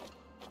through it.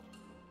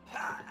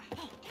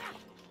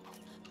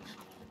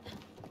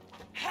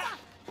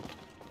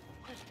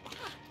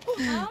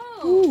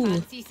 Oh, Ooh.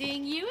 fancy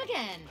seeing you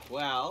again.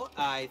 Well,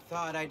 I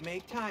thought I'd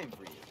make time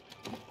for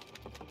you.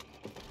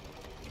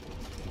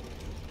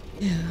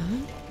 Yeah.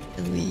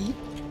 The weed.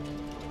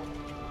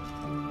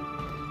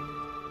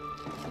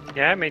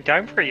 Yeah, I made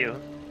time for you.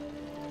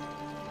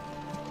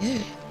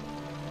 Yeah.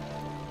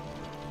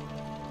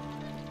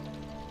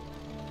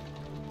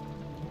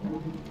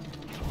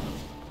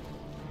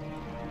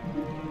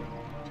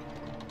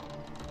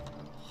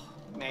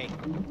 May,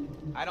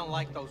 I don't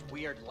like those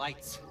weird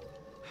lights.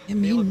 I They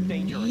mean, look weed.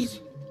 dangerous.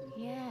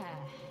 Yeah,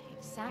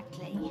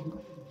 exactly.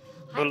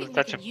 I Well, think we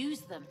that's could a- use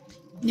them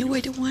No, I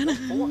don't wanna.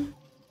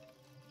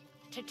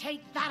 to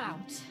take that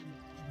out.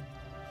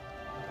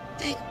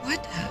 Take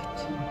what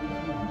out?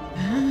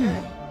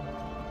 Ah.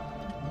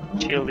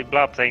 Chill the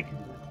blob thing.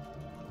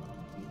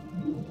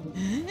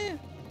 Ah.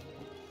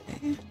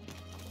 Okay.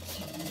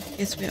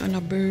 Guess we're on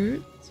a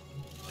bird.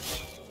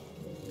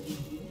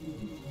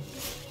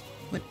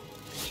 What?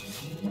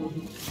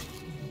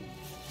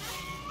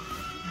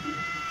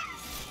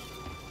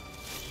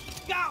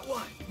 Got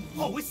one!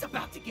 Oh, it's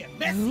about to get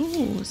messy!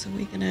 Oh, so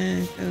we're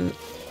gonna go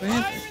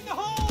grab Fire it. in the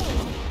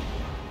hole!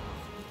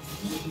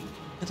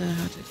 I don't know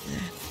how to do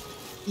that.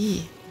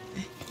 E.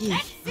 E.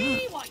 Let's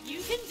see what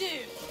you can do.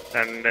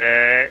 And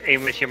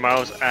aim with your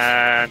mouse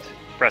and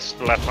press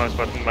the left mouse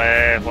button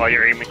while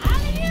you're aiming.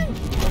 Alley-oop!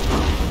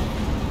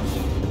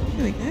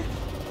 Here we go.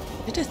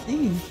 Did a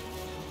thing.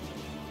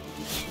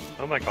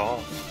 Oh my god.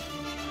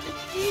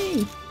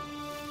 Hey.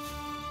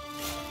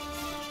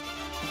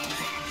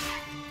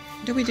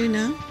 What do we do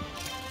now?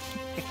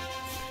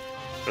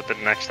 Go to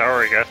the next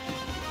tower, I guess.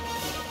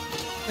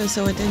 Oh,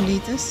 so I don't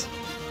need this?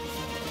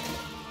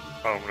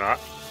 Oh, not.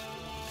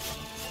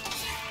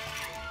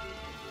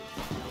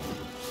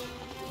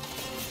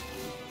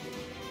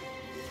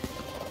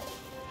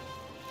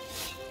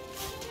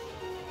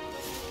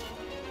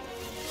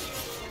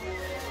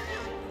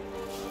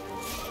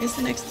 Where's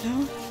the next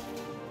tower?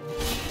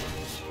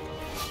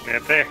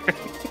 Right there.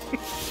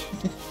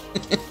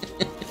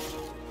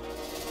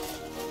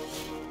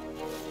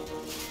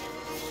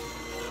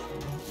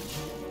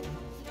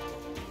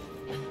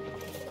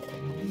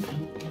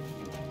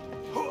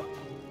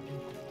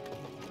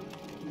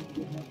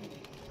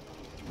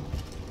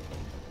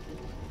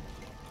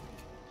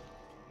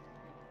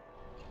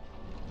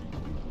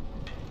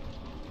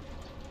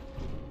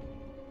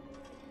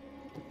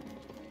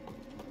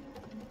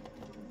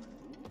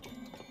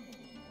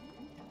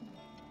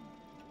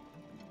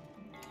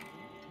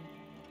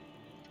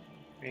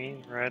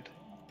 Green, red,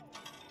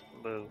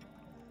 blue.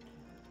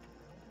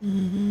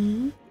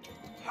 Mm-hmm.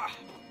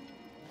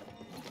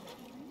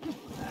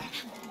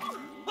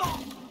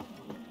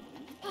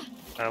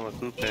 I'm a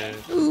poop head.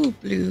 Ooh,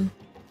 blue.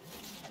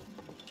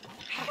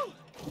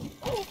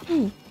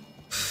 Ooh.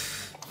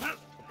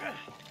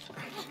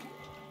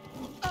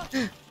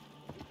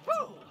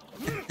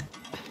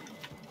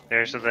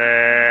 There's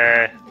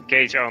the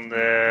gauge on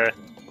the.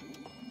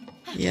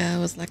 Yeah, I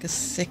was like a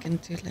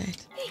second too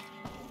late.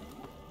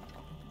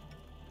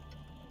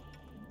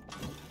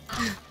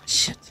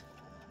 Shit.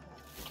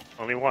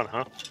 Only one,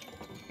 huh?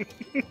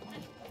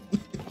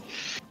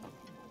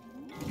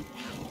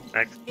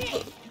 Next.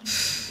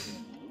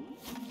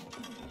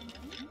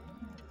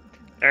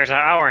 There's an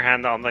hour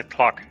hand on the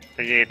clock.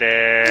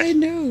 I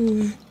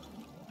know.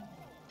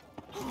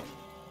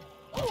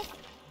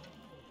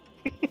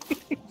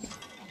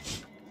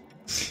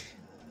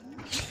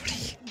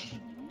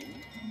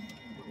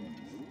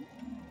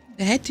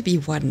 There had to be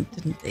one,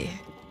 didn't there?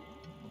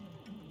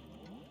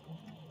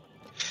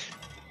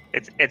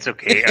 It's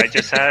okay. I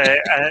just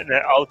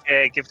I'll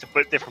give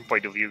the different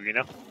point of view, you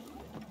know.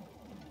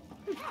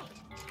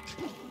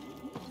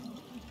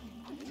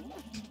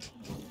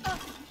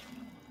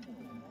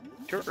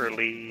 Too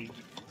early.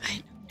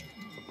 I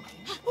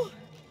know.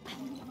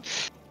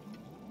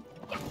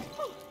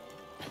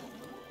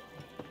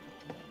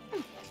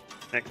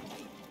 Next.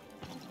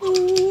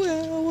 Ooh,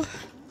 ow.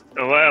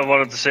 Oh, I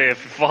wanted to say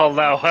if you fall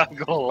now, I'm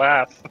gonna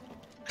laugh.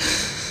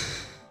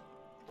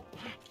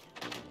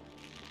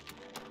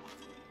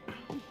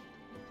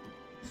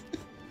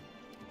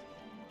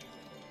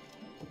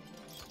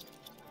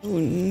 Oh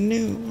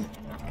no.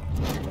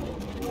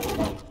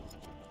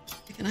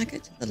 Can I go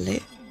to the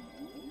left?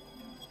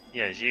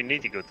 Yes, you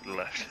need to go to the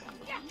left.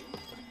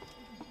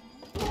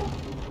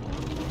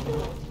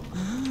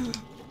 Ah.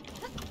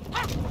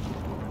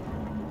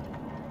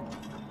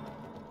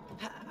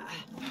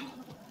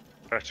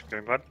 Press the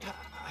green button.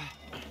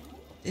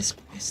 This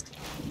quest.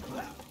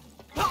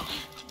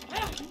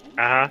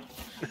 Uh-huh.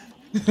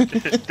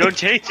 Don't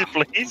change it,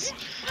 please.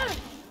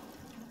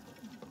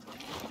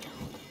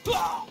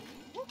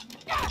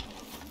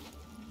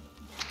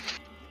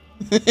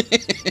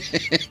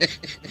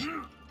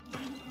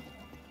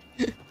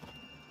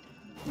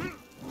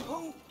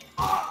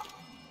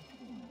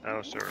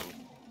 Oh, certainly.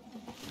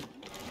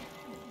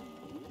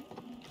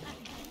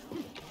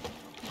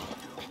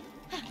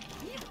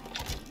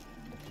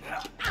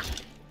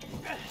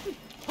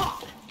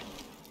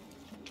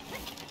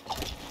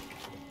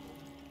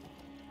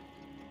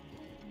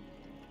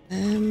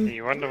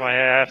 You wonder why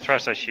I have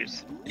trust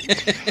issues.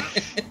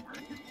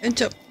 And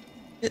jump.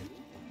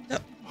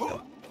 Jump.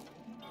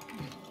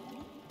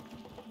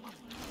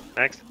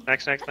 Next.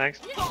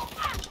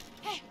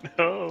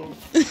 No.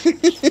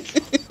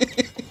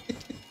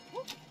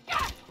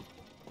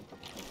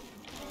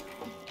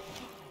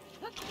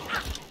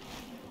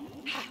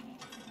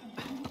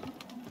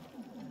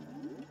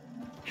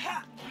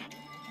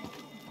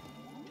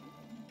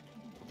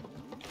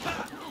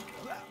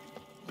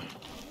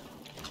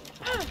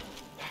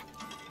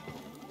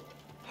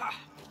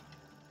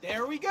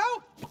 There we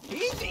go.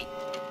 Easy.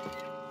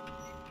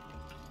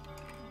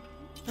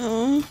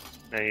 Oh.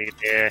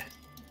 Yeah.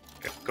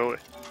 Go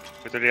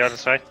to the other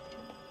side.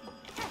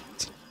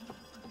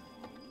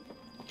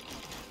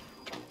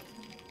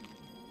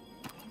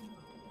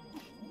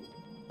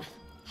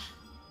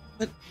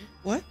 But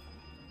what?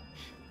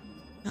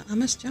 I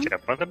must jump.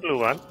 Jump on the blue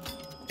one.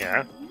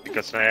 Yeah,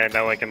 because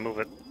now I can move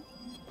it.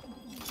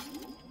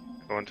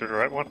 Go on to the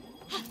right one.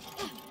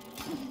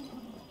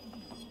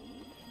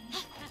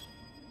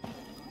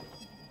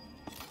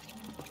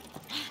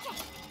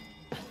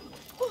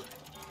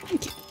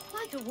 Thank you.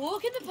 Like a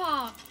walk in the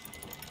park.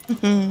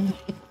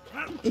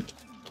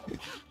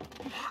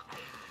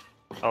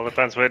 All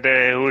depends with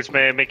who's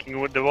making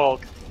with the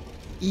walk.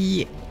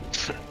 Yeah.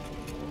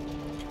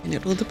 And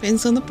it all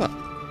depends on the pot.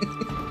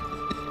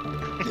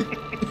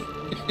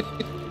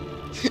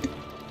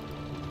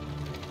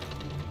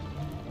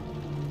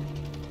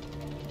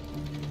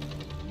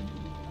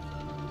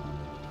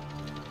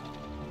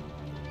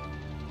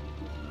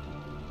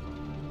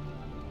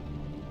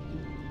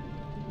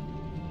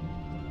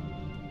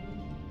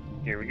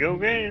 Here we go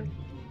again.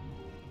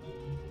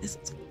 This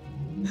is,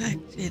 I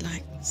actually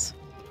like this.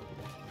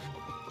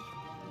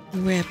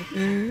 Grab a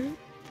bird.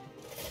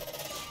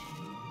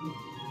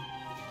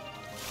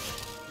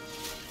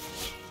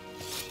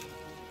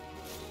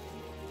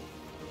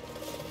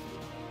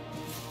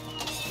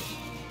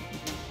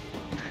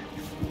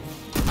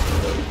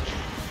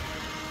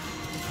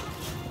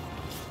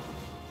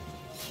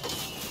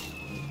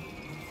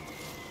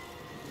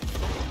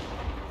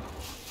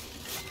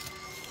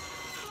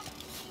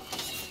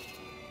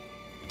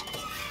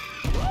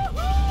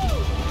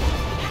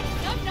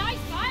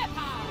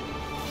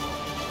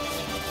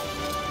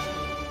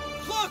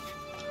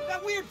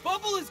 weird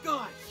bubble is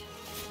gone.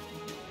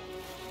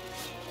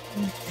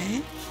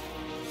 Okay.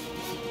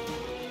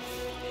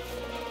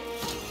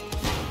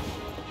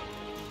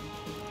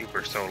 You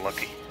were so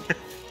lucky.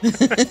 Are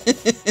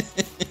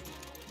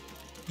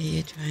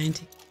you trying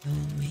to kill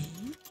me?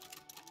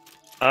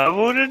 I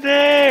wouldn't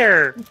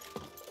dare!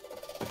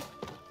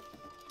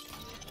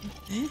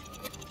 Okay.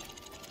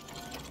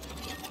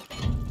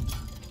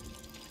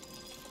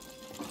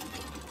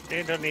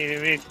 They don't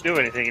need me to do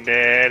anything.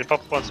 The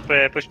pup wants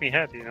to push me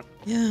ahead, you know.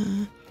 Yeah.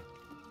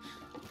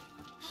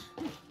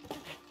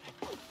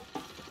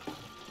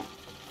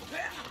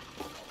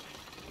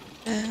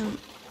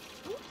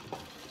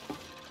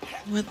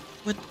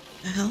 What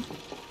the hell?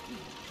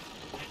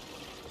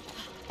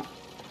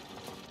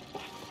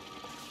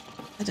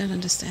 I don't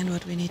understand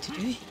what we need to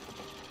do.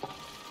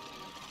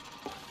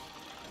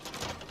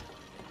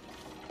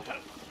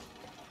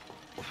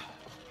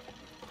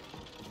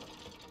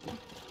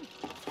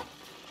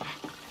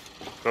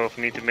 Both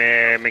need to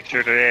make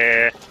sure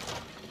that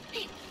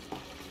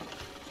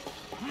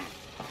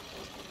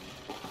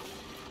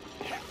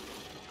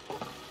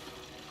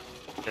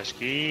just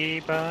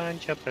keep on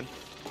jumping.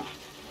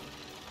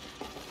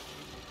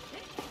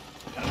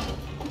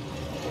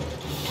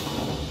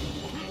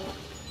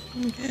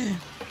 Okay.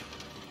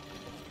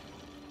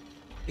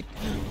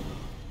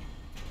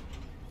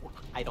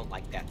 I don't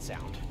like that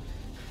sound.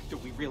 Do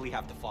we really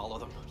have to follow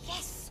them?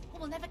 Yes,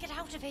 or we'll never get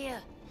out of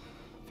here.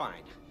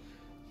 Fine.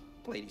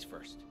 Ladies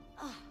first.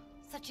 Oh,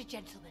 such a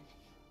gentleman.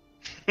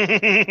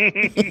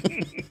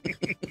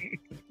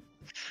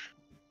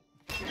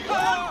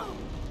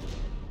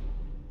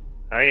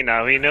 Hey,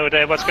 now we know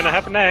that what's gonna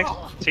happen next.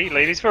 See,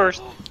 ladies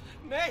first.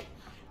 May,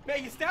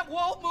 is that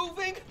wall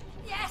moving?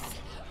 Yes,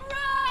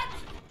 run!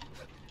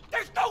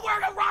 There's nowhere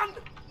to run!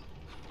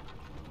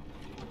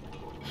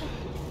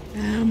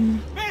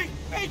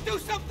 May, do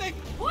something!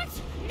 What?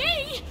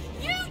 Me?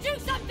 You do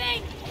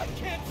something! I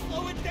can't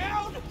slow it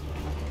down!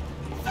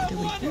 do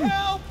we Someone do?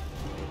 help!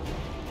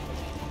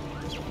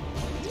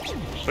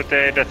 Put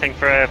the thing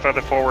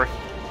further forward.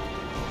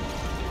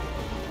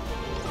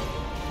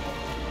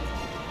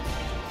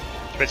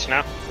 Switch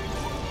now.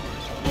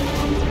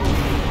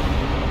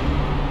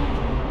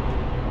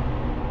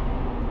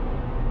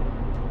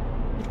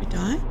 Did we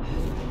die?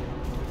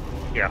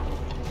 Yeah.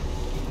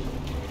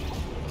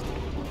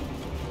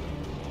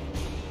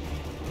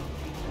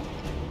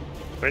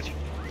 Switch.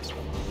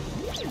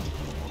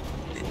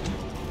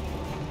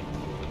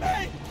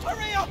 Hey,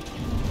 hurry up!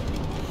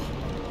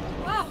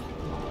 Wow,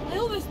 I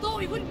almost thought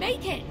we wouldn't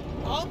make it.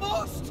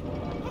 Almost?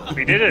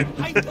 We did it.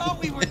 I thought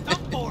we were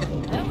done for.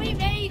 And we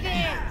made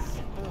it.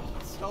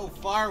 So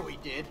far we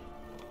did.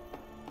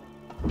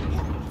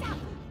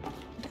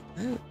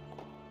 Oh.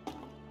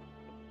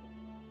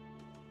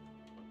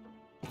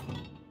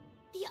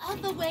 The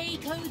other way,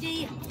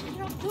 Cody. You're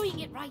not doing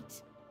it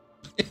right.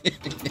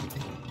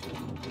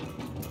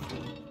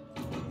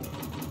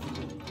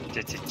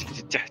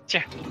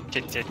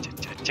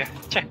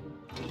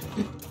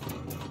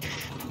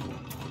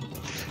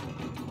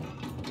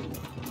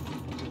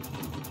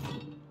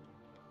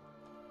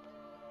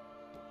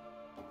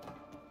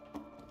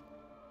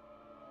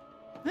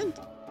 What?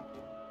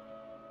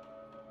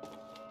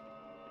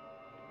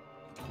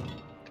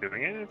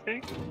 Doing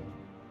anything?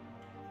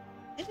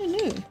 I don't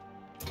know.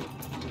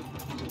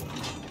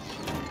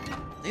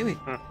 There we go.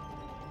 Huh.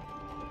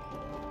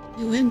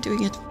 We weren't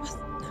doing it fast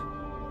enough.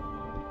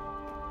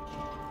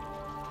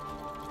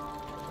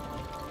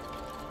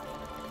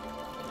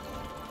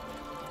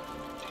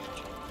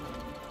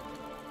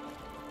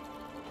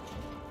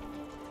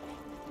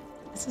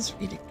 This is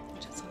really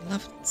gorgeous. I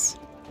love this.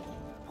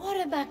 What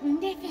a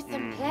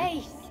magnificent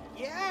place.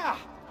 Yeah!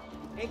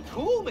 And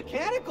cool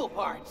mechanical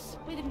parts.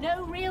 With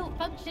no real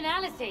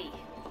functionality.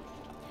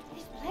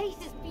 This place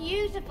is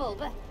beautiful,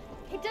 but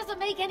it doesn't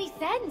make any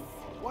sense.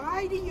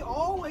 Why do you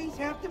always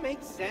have to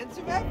make sense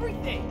of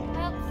everything?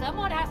 Well,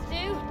 someone has to.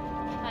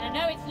 And I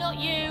know it's not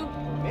you.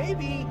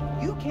 Maybe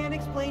you can't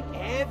explain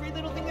every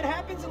little thing that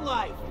happens in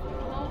life.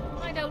 Oh,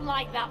 I don't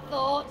like that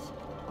thought.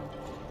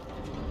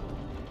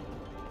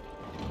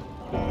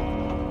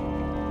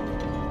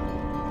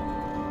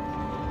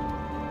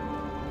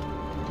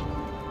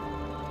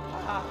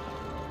 Ah.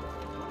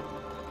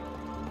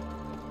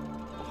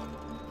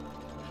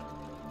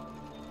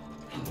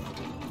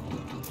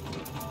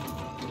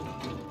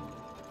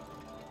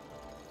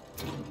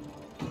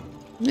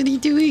 What are you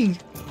doing?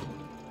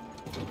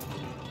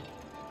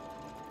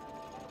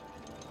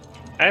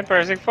 I'm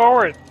pressing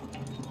forward.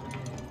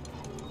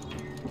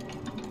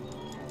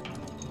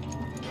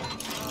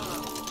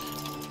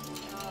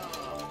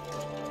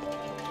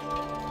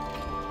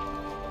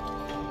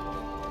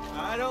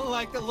 I don't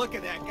like the look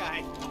of that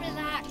guy.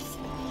 Relax.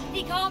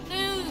 He can't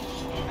move.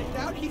 I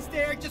doubt he's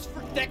there just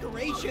for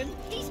decoration.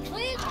 He's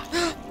clearly...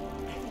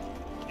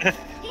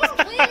 He's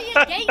clearly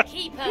a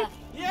gatekeeper.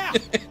 Yeah,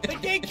 the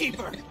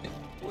gatekeeper.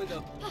 With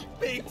a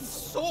big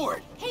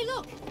sword. Hey,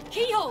 look.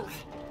 Keyholes.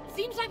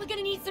 Seems like we're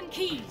gonna need some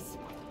keys.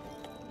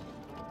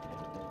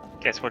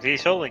 Guess what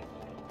he's holding?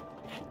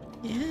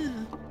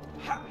 Yeah.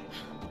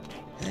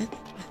 Good.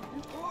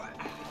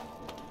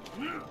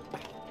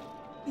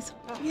 He's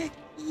yucky.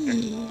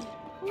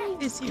 Who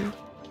is you?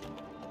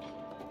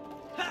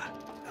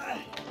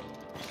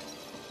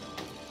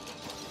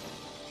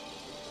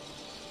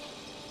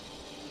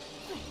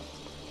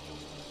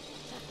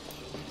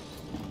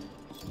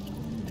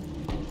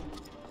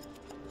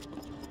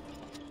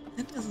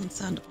 That doesn't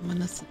sound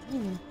ominous at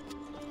all.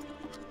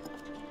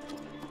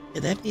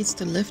 Yeah, that needs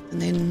to lift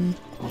and then...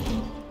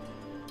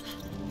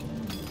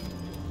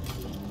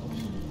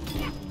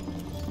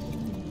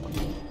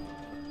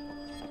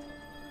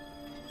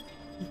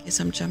 I guess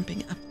I'm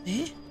jumping up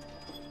there.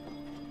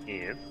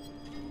 Yeah.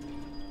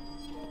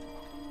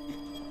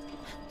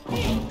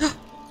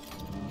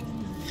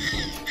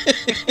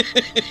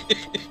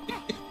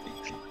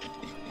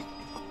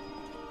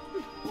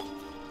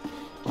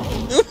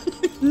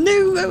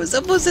 No, I was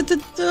almost at the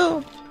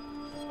top.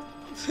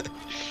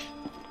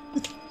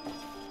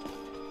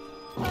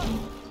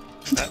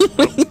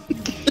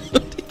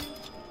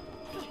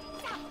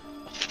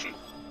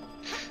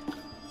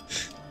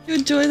 You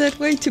enjoy that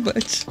way too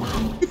much.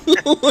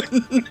 Oh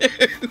no.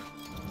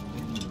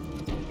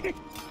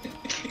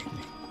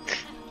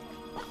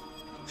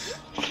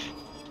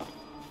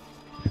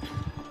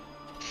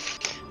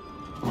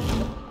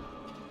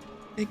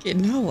 Okay,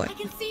 now what? I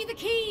can see the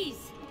keys.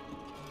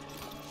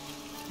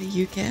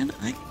 You can?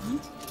 I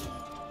can't.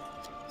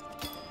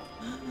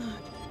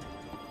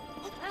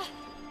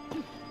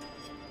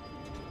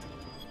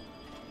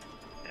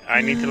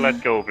 I need to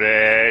let go, but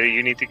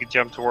you need to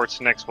jump towards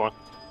the next one.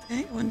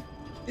 Okay, 1,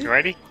 2. You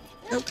ready?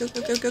 Go, go,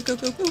 go, go, go, go,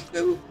 go, go,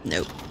 go.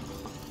 No.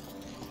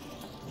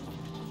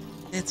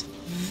 That's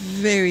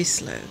very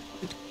slow.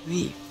 Good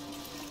grief.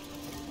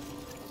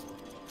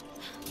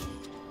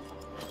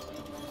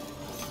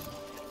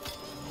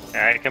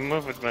 I can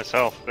move it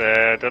myself.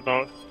 I don't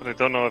know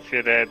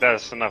if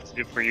that's enough to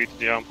do for you to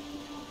jump.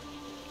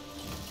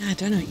 I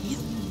don't know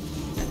either.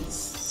 That's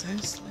so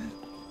slow.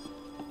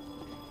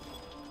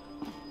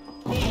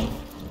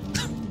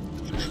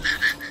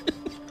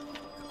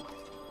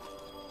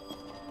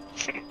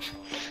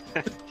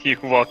 You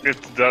walk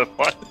into that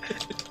one.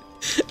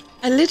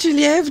 I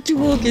literally have to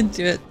walk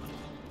into it.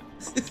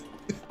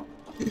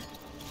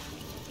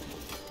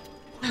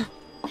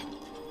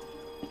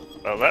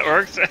 Well, that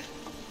works.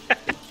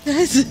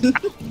 Doesn't.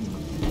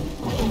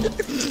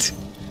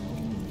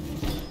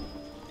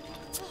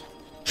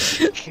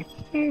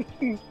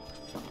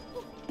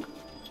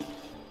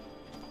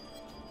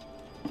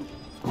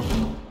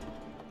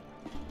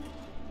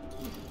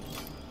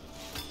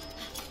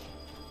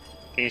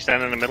 Can you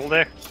stand in the middle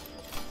there?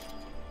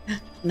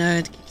 No,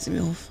 it keeps me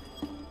off.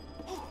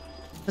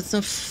 It's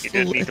not full.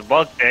 You don't need to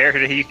walk there,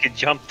 you can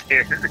jump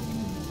there.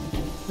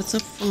 It's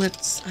not full,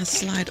 it's I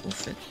slide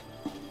off it.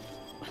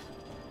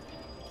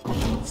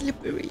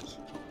 Slippery.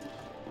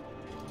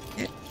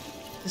 Okay,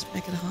 just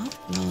make it half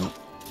and I'll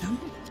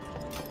jump.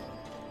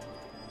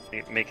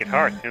 Make it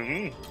hard.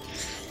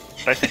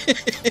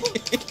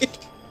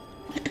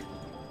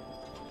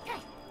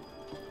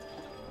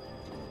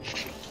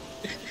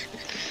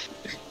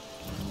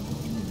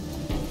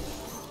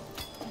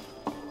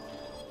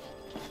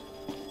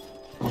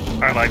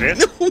 Hard like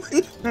this?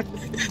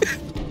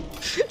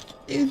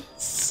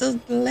 It's so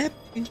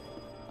slappy.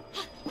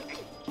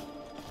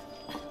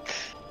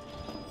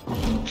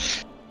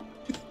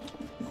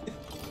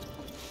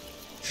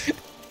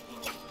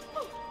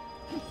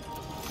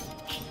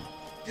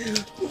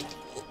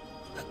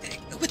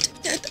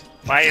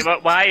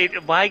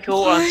 Why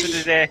go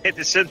onto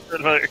the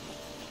center?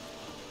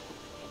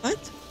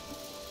 What?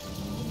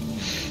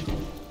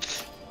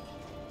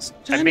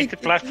 I make the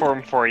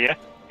platform for you.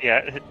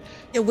 Yeah.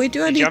 Yeah, where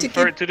do I need to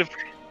jump get? to the.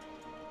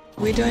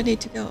 Where do I need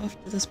to go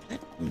after this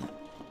platform?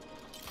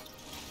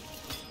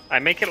 I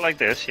make it like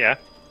this, yeah.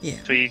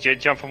 Yeah. So you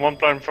jump from one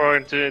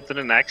platform to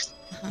the next.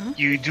 Uh-huh.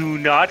 You do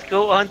not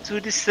go onto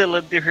the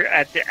cylinder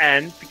at the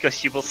end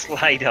because you will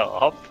slide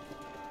up.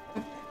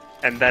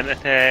 And then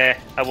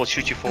I will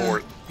shoot you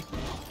forward.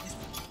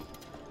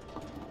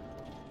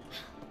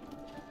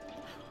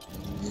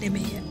 Let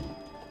me in.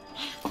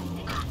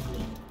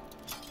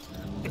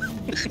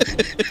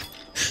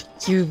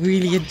 You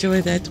really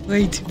enjoy that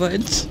way too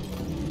much.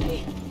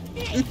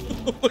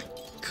 Oh my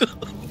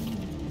god.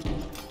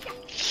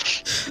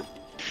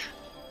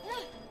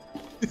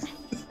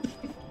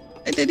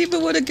 I don't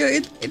even want to go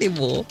in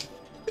anymore.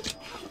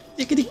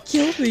 You're gonna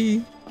kill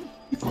me.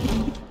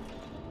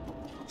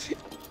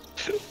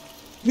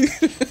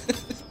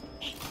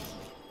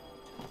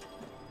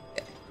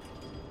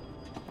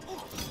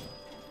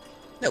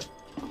 No.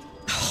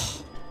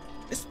 Oh,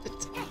 missed it.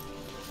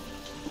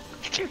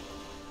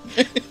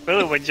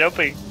 Willow, we're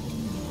jumping.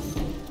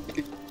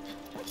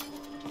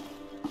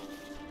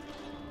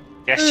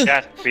 Yes,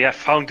 chat. We have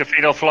found the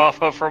fatal flaw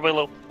for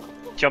Willow.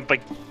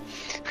 Jumping.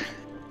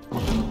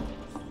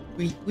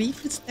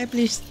 We've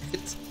established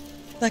that. It's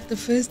like the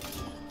first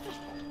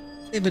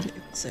 7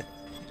 episodes.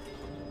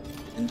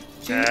 And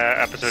 2.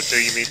 Episode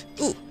 2, you mean?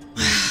 Ooh.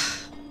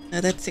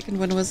 No, that second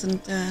one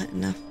wasn't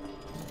enough.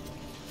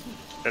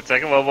 That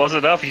second one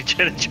wasn't enough. You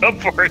didn't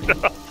jump for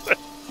enough.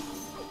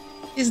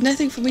 There's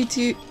nothing for me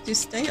to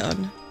stay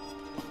on.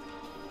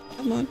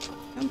 Come on.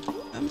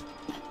 Come.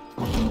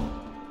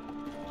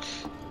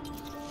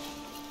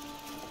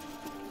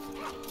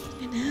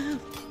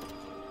 Enough.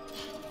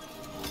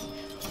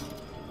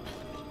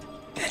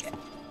 Okay,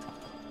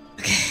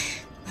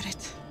 got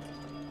it.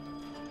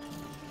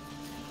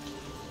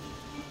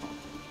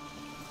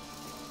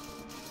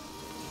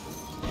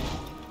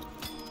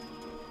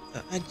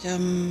 So I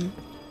jump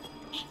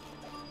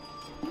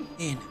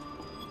in.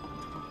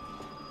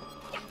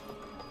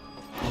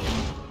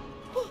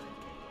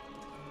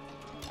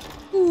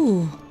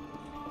 Ooh.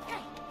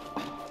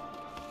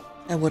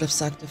 That would have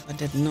sucked if I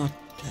did not.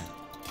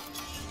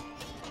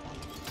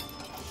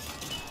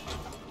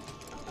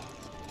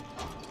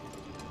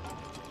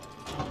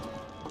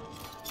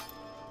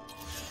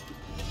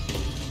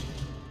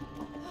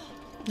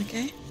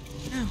 Okay,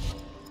 now.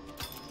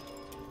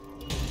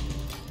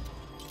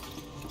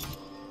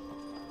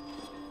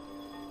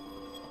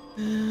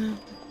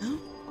 No?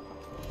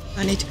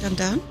 I need to come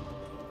down?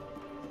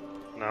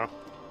 No.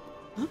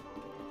 Huh?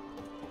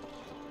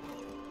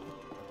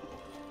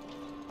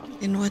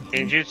 In what?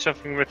 Can you do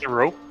something with the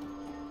rope?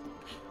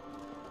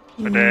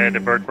 But the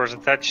bird was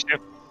attached to?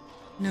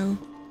 No.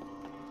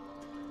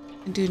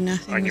 I do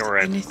nothing On with your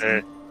end.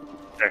 anything.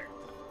 There.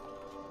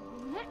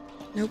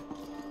 Nope.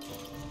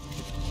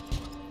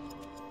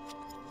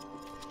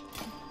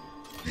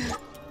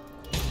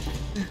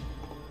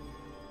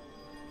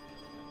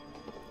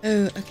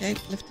 Oh, okay,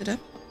 lift it up.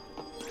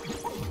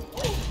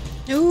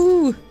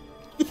 No!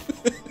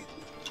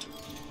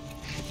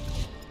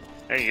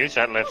 Hey, you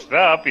said lift it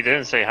up, you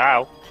didn't say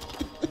how.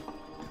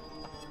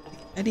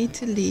 I need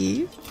to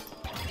leave.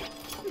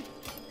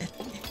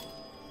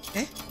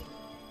 Okay.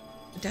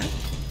 Down.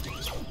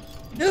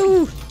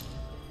 No!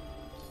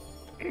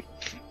 Okay.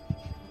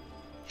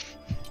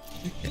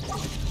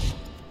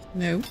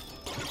 No.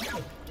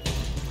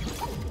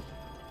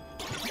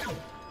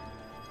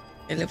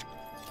 I lift.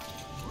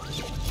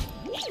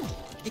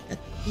 Take a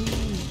key.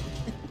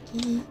 A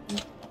key.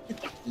 A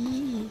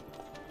key.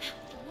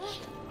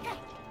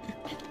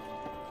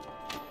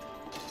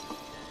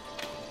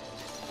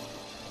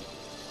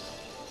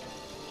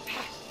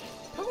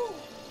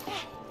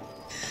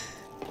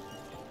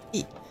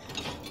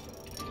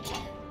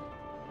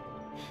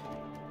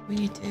 We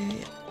need to.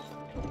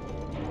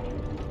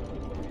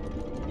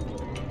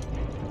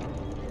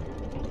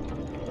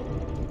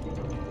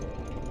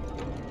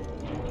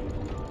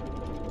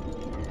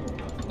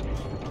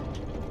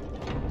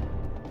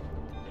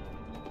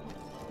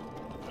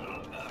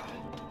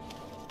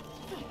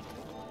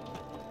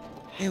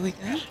 There we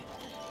go.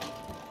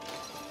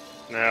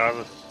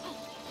 No,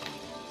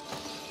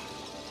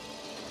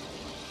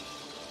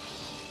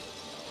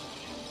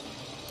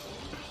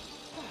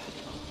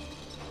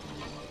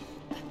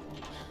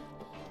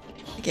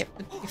 Okay,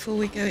 but before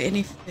we go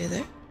any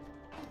further,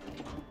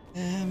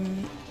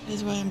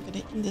 here's why I'm going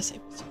to end this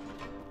episode.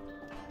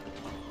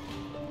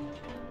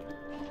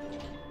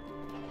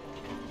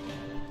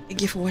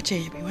 Thank you for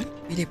watching, everyone.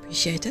 Really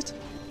appreciate it.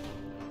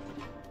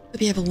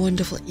 Hope you have a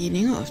wonderful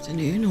evening or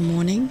afternoon or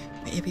morning,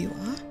 wherever you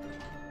are.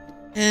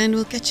 And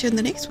we'll catch you in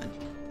the next one.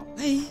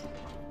 Bye.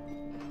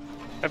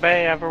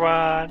 bye-bye,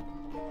 everyone.